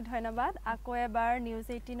কৰিছোঁ বহুত ধন্যবাদ আকৌ এবাৰ নিউজ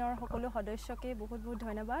 18ৰ সকলো সদস্যকে বহুত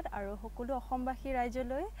ধন্যবাদ আৰু সকলো অসমবাসী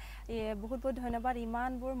ৰাইজলৈ বহুত ধন্যবাদ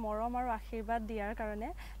ইমানবোৰ মৰম আৰু আশীৰ্বাদ দিয়াৰ কাৰণে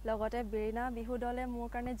লগতে বিৰনা বিহু দলে মোৰ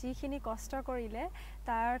কাৰণে যিখিনি কষ্ট কৰিলে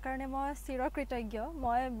তাৰ কাৰণে মই চিৰকৃতজ্ঞ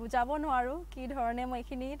মই বুজাব নোৱাৰোঁ কি ধৰণে মই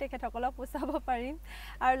এইখিনি তেখেতসকলক পুচাব পাৰিম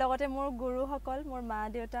আৰু লগতে মোৰ গুৰুসকল মোৰ মা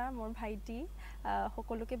দেউতা মোৰ ভাইটি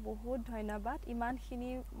সকলোকে বহুত ধন্যবাদ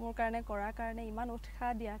ইমানখিনি মোৰ কাৰণে কৰাৰ কাৰণে ইমান উৎসাহ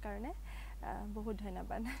দিয়াৰ কাৰণে বহুত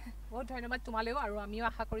ধন্যবাদ তোমালৈও আৰু আমিও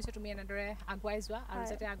আশা কৰিছোঁ তুমি এনেদৰে আগুৱাই যোৱা আৰু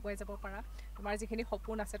যাতে আগুৱাই যাব পাৰা তোমাৰ যিখিনি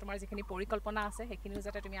সপোন আছে তোমাৰ যিখিনি পৰিকল্পনা আছে সেইখিনিও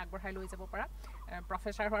যাতে তুমি আগবঢ়াই লৈ যাব পাৰা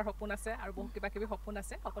প্ৰফেচাৰ হোৱাৰ সপোন আছে আৰু বহু কিবা সপোন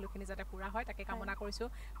আছে সকলোখিনি যাতে পূৰা হয় তাকে কামনা কৰিছোঁ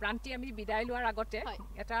প্ৰান্তি আমি বিদায় লোৱাৰ আগতে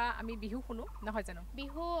এটা আমি বিহু শুনো নহয় জানো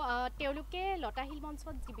বিহু তেওঁলোকে লতাশিল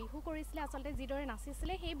মঞ্চত যি বিহু কৰিছিলে আচলতে যিদৰে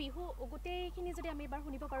নাচিছিলে সেই বিহু গোটেইখিনি যদি আমি এবাৰ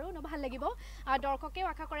শুনিব পাৰোঁ ভাল লাগিব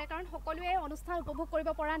দৰ্শকেও আশা কৰে কাৰণ সকলোৱে অনুষ্ঠান উপভোগ কৰিব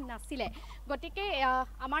পৰা নাছিলে গতিকে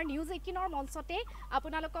আমাৰ নিউজ 18ৰ মঞ্চতে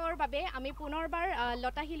আপোনালোকৰ বাবে আমি পুনৰবাৰ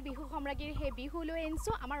লতাশিল বিহু সম্ৰাজ্ঞীৰ সেই বিহু লৈ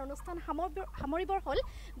আনিছোঁ আমাৰ অনুষ্ঠান সামৰিবৰ হ'ল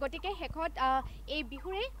গতিকে শেষত এই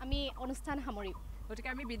বিহুৰে আমি অনুষ্ঠান সামৰিম গতিকে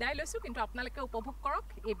আমি বিদায় লৈছোঁ কিন্তু আপোনালোকে উপভোগ কৰক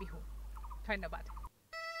এই বিহু ধন্যবাদ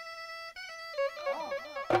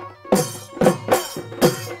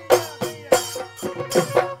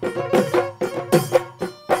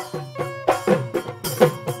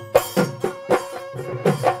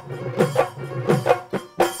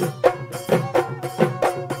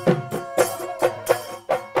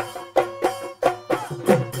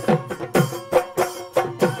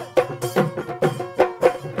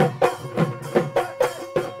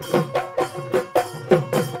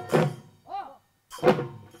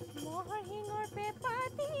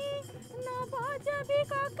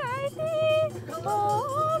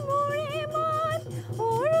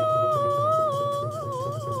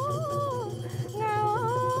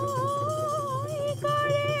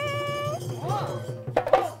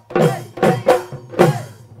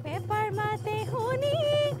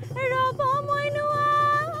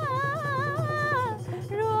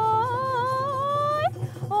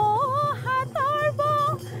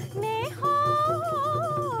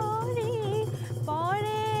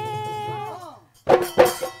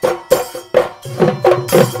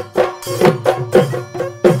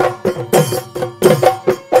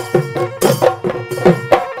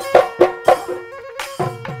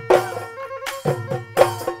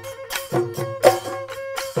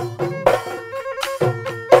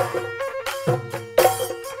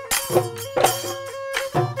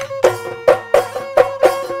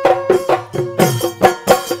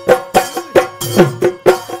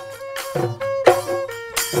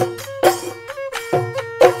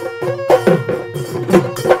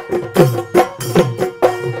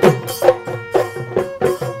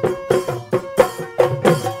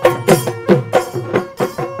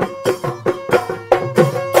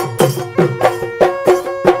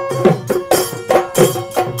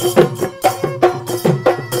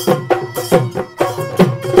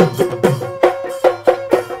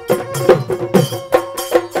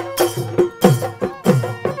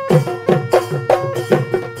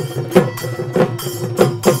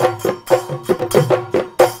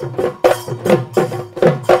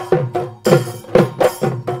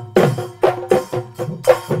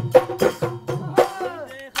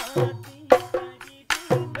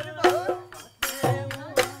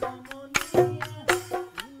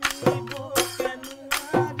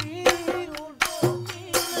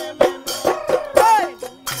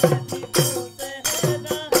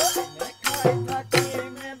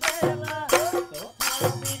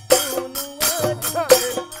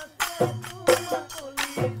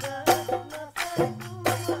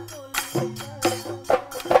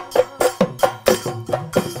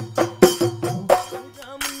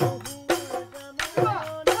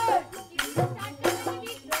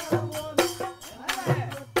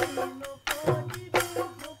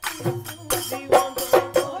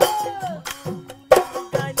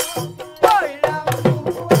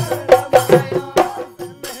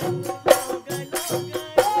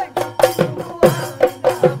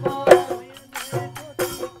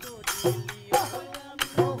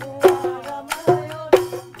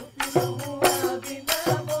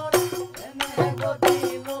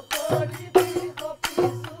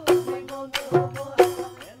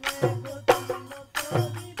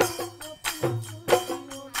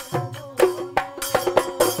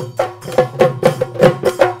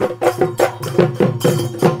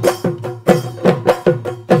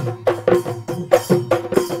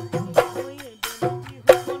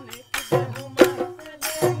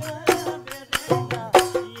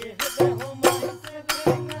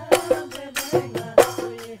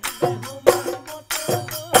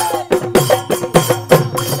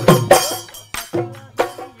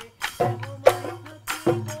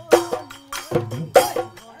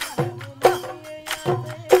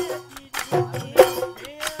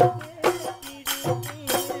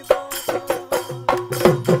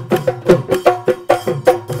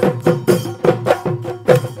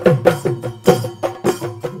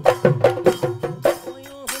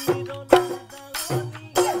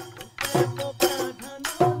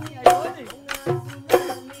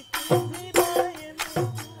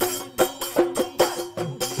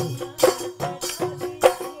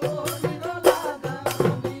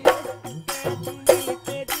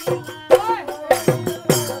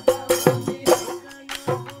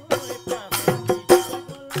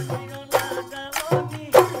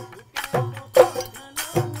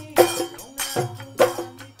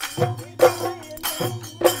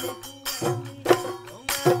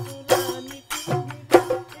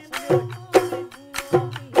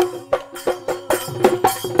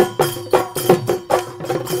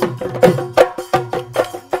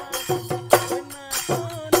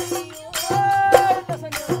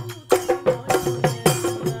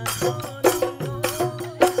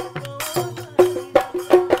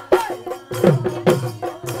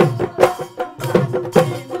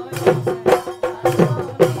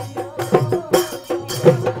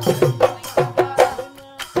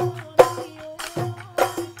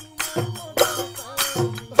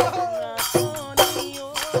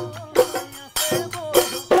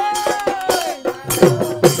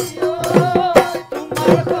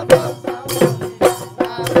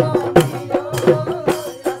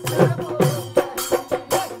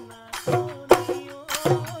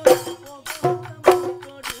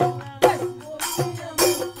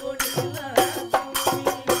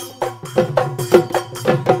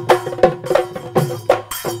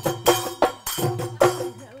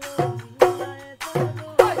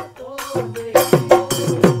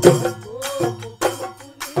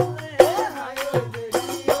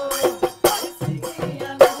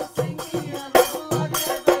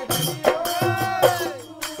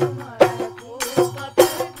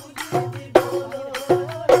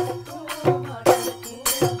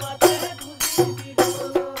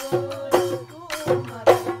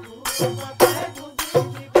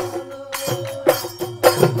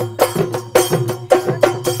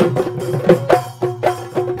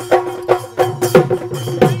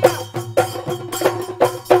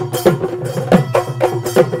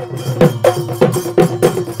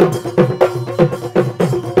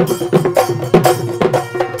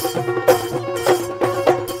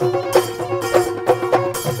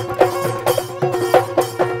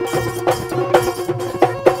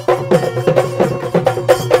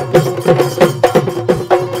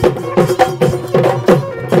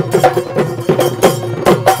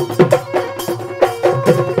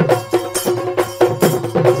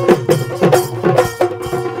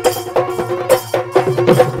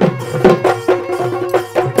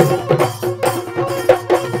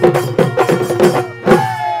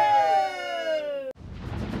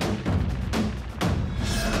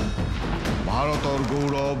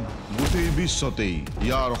বিশ্বতেই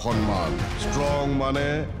ইয়াৰ সন্মান ষ্ট্ৰং মানে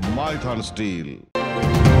মাইথান ষ্টীল